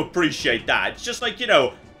 I do appreciate that. It's just like, you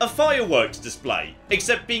know, a fireworks display,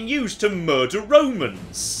 except being used to murder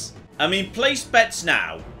Romans. I mean, place bets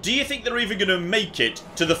now. Do you think they're even going to make it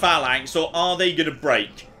to the phalanx, or are they going to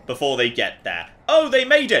break before they get there? Oh, they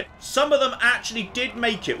made it. Some of them actually did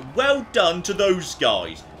make it. Well done to those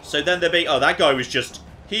guys. So then they're being... Oh, that guy was just...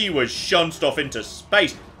 He was shunced off into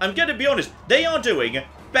space. I'm going to be honest. They are doing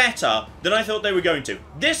better than I thought they were going to.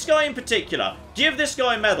 This guy in particular, give this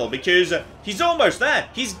guy a medal, because he's almost there.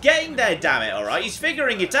 He's getting there, damn it, alright? He's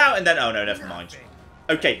figuring it out, and then... Oh, no, never mind.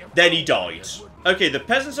 Okay, then he died. Okay, the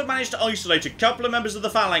peasants have managed to isolate a couple of members of the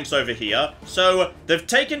phalanx over here. So, they've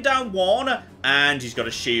taken down one, and he's got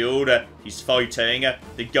a shield. He's fighting.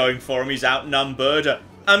 They're going for him. He's outnumbered.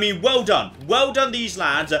 I mean, well done. Well done, these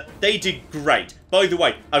lads. They did great. By the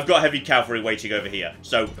way, I've got heavy cavalry waiting over here,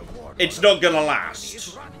 so it's not gonna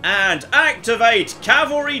last. And activate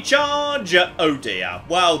cavalry charge! Oh dear.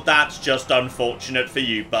 Well, that's just unfortunate for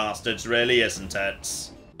you bastards, really, isn't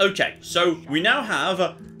it? Okay, so we now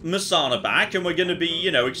have Masana back, and we're going to be,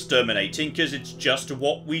 you know, exterminating, because it's just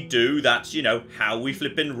what we do. That's, you know, how we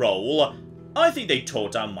flippin' roll. I think they tore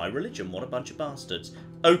down my religion. What a bunch of bastards.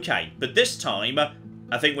 Okay, but this time,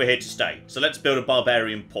 I think we're here to stay. So let's build a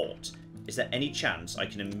barbarian port. Is there any chance I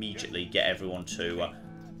can immediately get everyone to...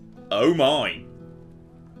 Oh my.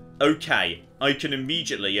 Okay, I can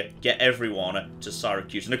immediately get everyone to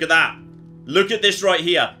Syracuse. And look at that. Look at this right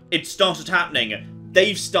here. It started happening.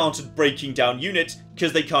 They've started breaking down units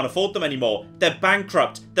because they can't afford them anymore. They're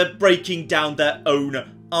bankrupt. They're breaking down their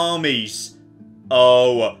own armies.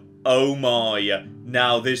 Oh my.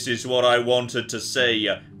 Now this is what I wanted to see.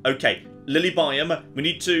 Okay, Lilybium, we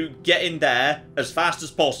need to get in there as fast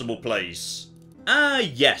as possible, please. Ah,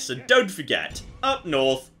 yes, and don't forget, up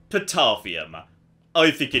north, Patavium.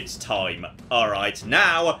 I think it's time. Alright,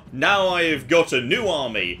 now I have got a new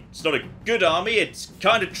army. It's not a good army, it's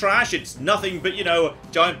kind of trash, it's nothing but, you know,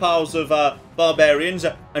 giant piles of barbarians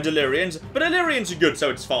and Illyrians. But Illyrians are good, so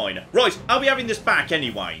it's fine. Right, I'll be having this back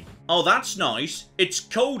anyway. Oh, that's nice. It's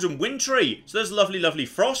cold and wintry, so there's lovely, lovely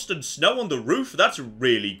frost and snow on the roof. That's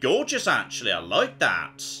really gorgeous, actually. I like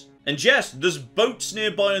that. And yes, there's boats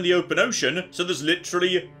nearby in the open ocean, so there's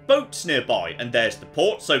literally boats nearby. And there's the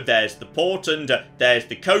port, so there's the port, and there's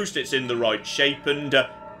the coast. It's in the right shape, and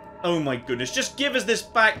oh my goodness, just give us this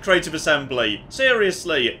back, Creative Assembly.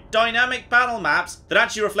 Seriously, dynamic battle maps that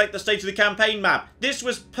actually reflect the state of the campaign map. This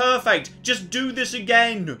was perfect. Just do this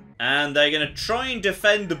again. And they're going to try and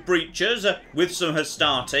defend the breaches with some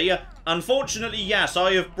Hastati. Unfortunately, yes,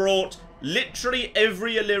 I have brought literally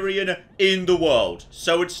every Illyrian in the world,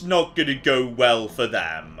 so it's not going to go well for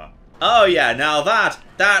them. Oh yeah, now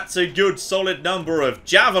that's a good solid number of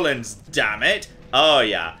javelins, damn it. Oh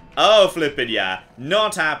yeah. Oh, flippin' yeah.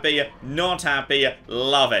 Not happy,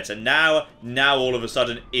 love it. And now all of a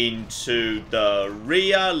sudden into the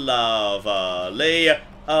rear, lovely.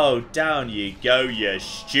 Oh, down you go, you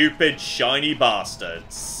stupid shiny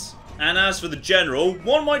bastards. And as for the general,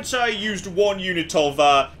 one might say I used one unit of,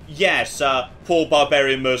 poor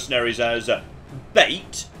barbarian mercenaries as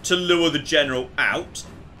bait to lure the general out.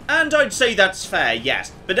 And I'd say that's fair,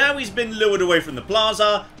 yes. But now he's been lured away from the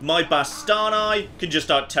plaza, my Bastani can just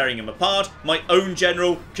start tearing him apart. My own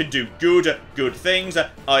general can do good things.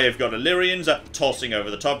 I have got Illyrians tossing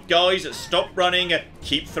over the top. Guys, stop running.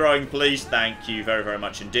 Keep throwing, please. Thank you very, very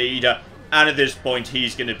much indeed. And at this point,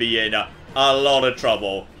 he's going to be in a lot of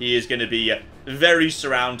trouble. He is going to be very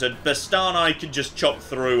surrounded. Bastani can just chop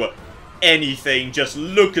through anything. Just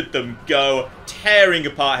look at them go. Tearing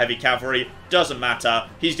apart heavy cavalry. Doesn't matter.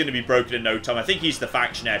 He's going to be broken in no time. I think he's the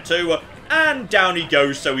faction heir too. And down he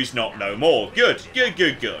goes, so he's not no more. Good.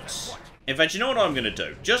 In fact, you know what I'm going to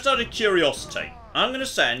do? Just out of curiosity, I'm going to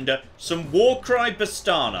send some Warcry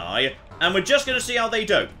Bastani, and we're just going to see how they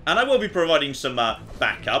do. And I will be providing some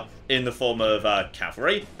backup in the form of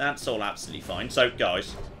cavalry. That's all absolutely fine. So,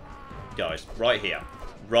 guys, right here.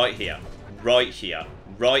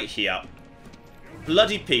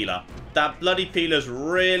 Bloody peeler. That bloody peeler's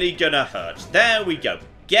really gonna hurt. There we go.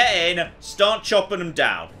 Get in. Start chopping them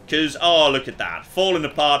down. Because, oh, look at that. Falling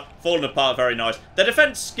apart. Very nice. The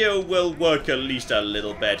defense skill will work at least a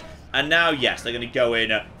little bit. And now, yes, they're going to go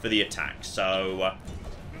in for the attack. So,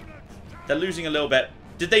 they're losing a little bit.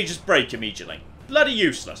 Did they just break immediately? Bloody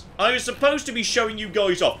useless. I was supposed to be showing you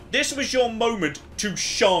guys off. This was your moment to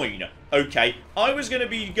shine. Okay, I was going to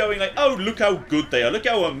be going like, oh, look how good they are. Look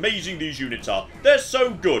how amazing these units are. They're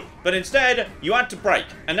so good. But instead, you had to break.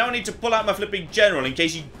 And now I need to pull out my flipping general in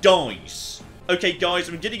case he dies. Okay, guys,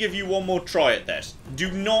 I'm going to give you one more try at this.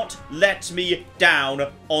 Do not let me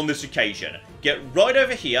down on this occasion. Get right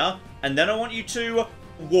over here. And then I want you to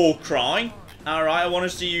war cry. Alright, I want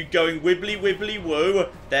to see you going wibbly wibbly woo.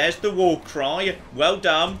 There's the war cry. Well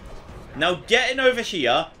done. Now get in over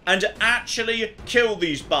here and actually kill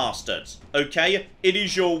these bastards. Okay? It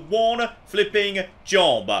is your one flipping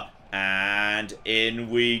job. And in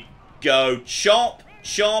we go. Chop,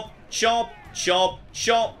 chop, chop, chop,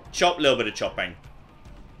 chop, chop. Little bit of chopping.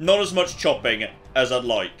 Not as much chopping as I'd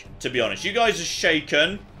like, to be honest. You guys are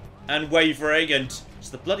shaken and wavering, and it's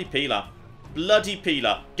the bloody peeler. Bloody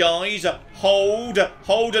peeler. Guys, hold,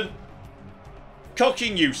 and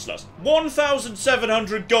cocking useless.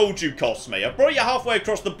 1,700 gold you cost me. I brought you halfway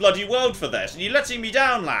across the bloody world for this, and you're letting me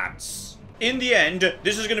down, lads. In the end,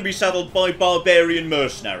 this is going to be settled by barbarian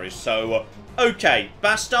mercenaries, so, okay,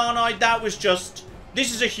 Bastani, that was just...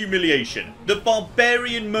 This is a humiliation. The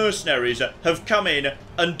barbarian mercenaries have come in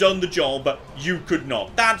and done the job you could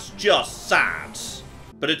not. That's just sad.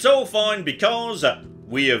 But it's all fine because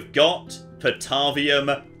we have got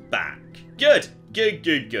Patavium back. Good.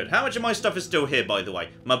 How much of my stuff is still here, by the way?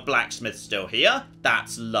 My blacksmith's still here.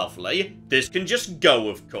 That's lovely. This can just go,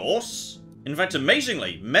 of course. In fact,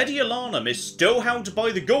 amazingly, Mediolanum is still held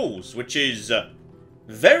by the Gauls, which is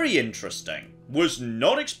very interesting. Was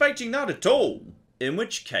not expecting that at all. In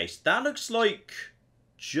which case, that looks like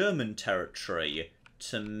German territory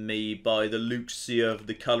to me by the Luxia of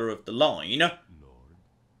the colour of the line.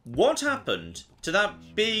 What happened to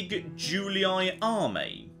that big Julii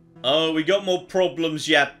army? Oh, we got more problems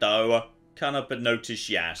yet, though. Can't help but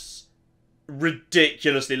notice, yes.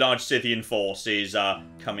 Ridiculously large Scythian forces are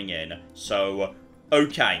coming in. So,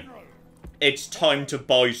 okay. It's time to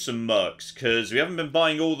buy some mercs, because we haven't been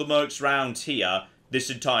buying all the mercs round here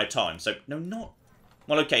this entire time. So, no, not...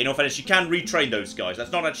 Well, okay, in all fairness, you can retrain those guys.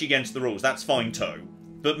 That's not actually against the rules. That's fine, too.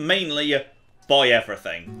 But mainly... buy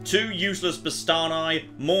everything. 2 useless Bastani,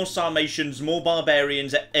 more Sarmatians, more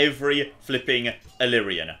barbarians, every flipping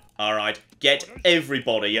Illyrian. Alright, get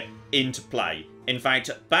everybody into play. In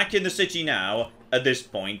fact, back in the city now, at this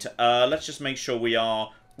point, let's just make sure we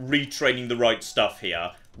are retraining the right stuff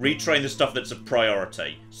here. retrain the stuff that's a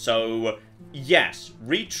priority. So, yes,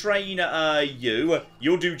 retrain you.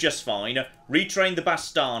 You'll do just fine. Retrain the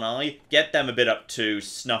Bastani. Get them a bit up to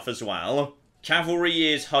snuff as well.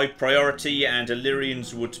 Cavalry is high priority, and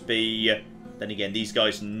Illyrians would be... Then again, these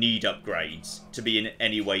guys need upgrades to be in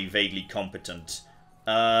any way vaguely competent.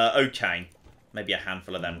 Okay. Maybe a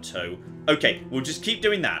handful of them too. Okay, we'll just keep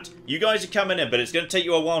doing that. You guys are coming in, but it's going to take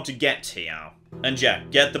you a while to get here. And yeah,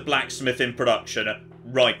 get the blacksmith in production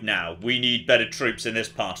right now. We need better troops in this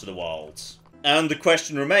part of the world. And the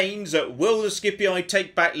question remains, will the Scipii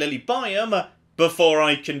take back Lilybaeum before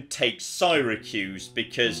I can take Syracuse?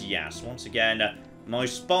 Because yes, once again, my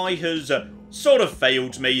spy has sort of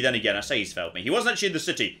failed me. Then again, I say he's failed me. He wasn't actually in the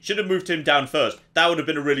city. Should have moved him down first. That would have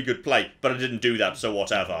been a really good play, but I didn't do that, so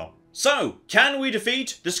whatever. So, can we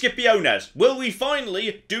defeat the Scipiones? Will we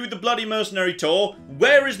finally do the bloody mercenary tour?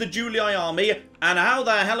 Where is the Julii army? And how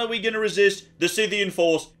the hell are we going to resist the Scythian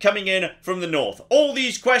force coming in from the north? All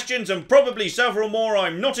these questions, and probably several more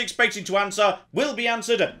I'm not expecting to answer, will be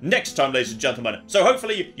answered next time, ladies and gentlemen. So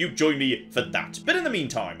hopefully you join me for that. But in the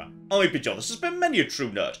meantime, I'm Pidgeot. This has been Many a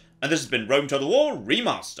True Nerd, and this has been Rome Total War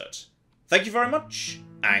Remastered. Thank you very much,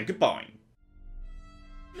 and goodbye.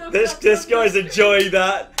 This guy's enjoying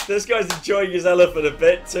that. This guy's enjoying his elephant a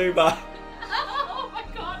bit too much. Oh my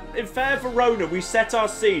god. In fair Verona, we set our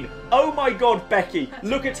scene. Oh my god, Becky,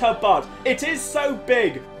 look at her butt. It is so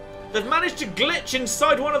big. They've managed to glitch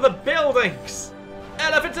inside one of the buildings.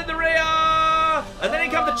 Elephants in the rear! And then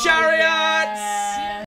in come the chariots!